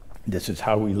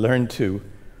we learn to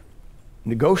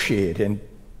negotiate and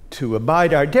to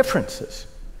abide our differences.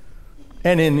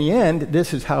 And in the end,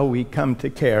 this is how we come to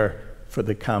care for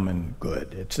the common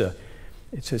good.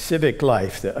 It's a civic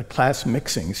life, a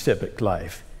class-mixing civic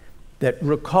life, that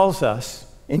recalls us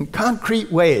in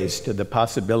concrete ways to the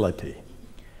possibility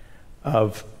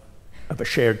of a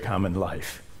shared common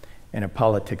life and a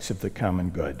politics of the common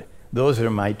good. Those are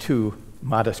my two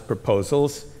modest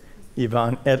proposals,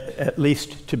 Yvonne, at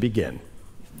least to begin.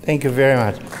 Thank you very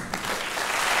much. Thank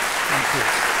you.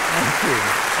 Thank you.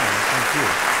 Thank you.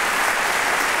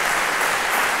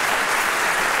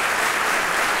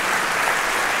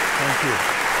 Thank you.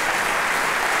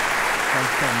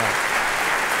 Thanks so much.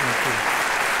 Thank you.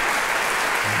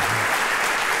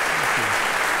 Thank you.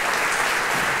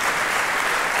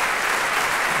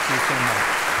 Thank you so much.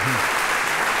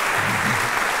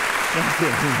 Thank you.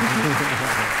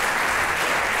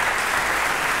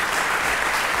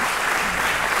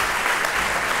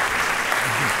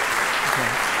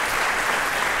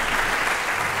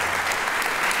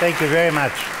 Thank you very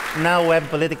much. Now when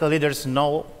political leaders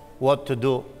know what to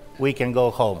do, we can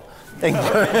go home. Thank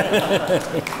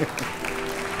you.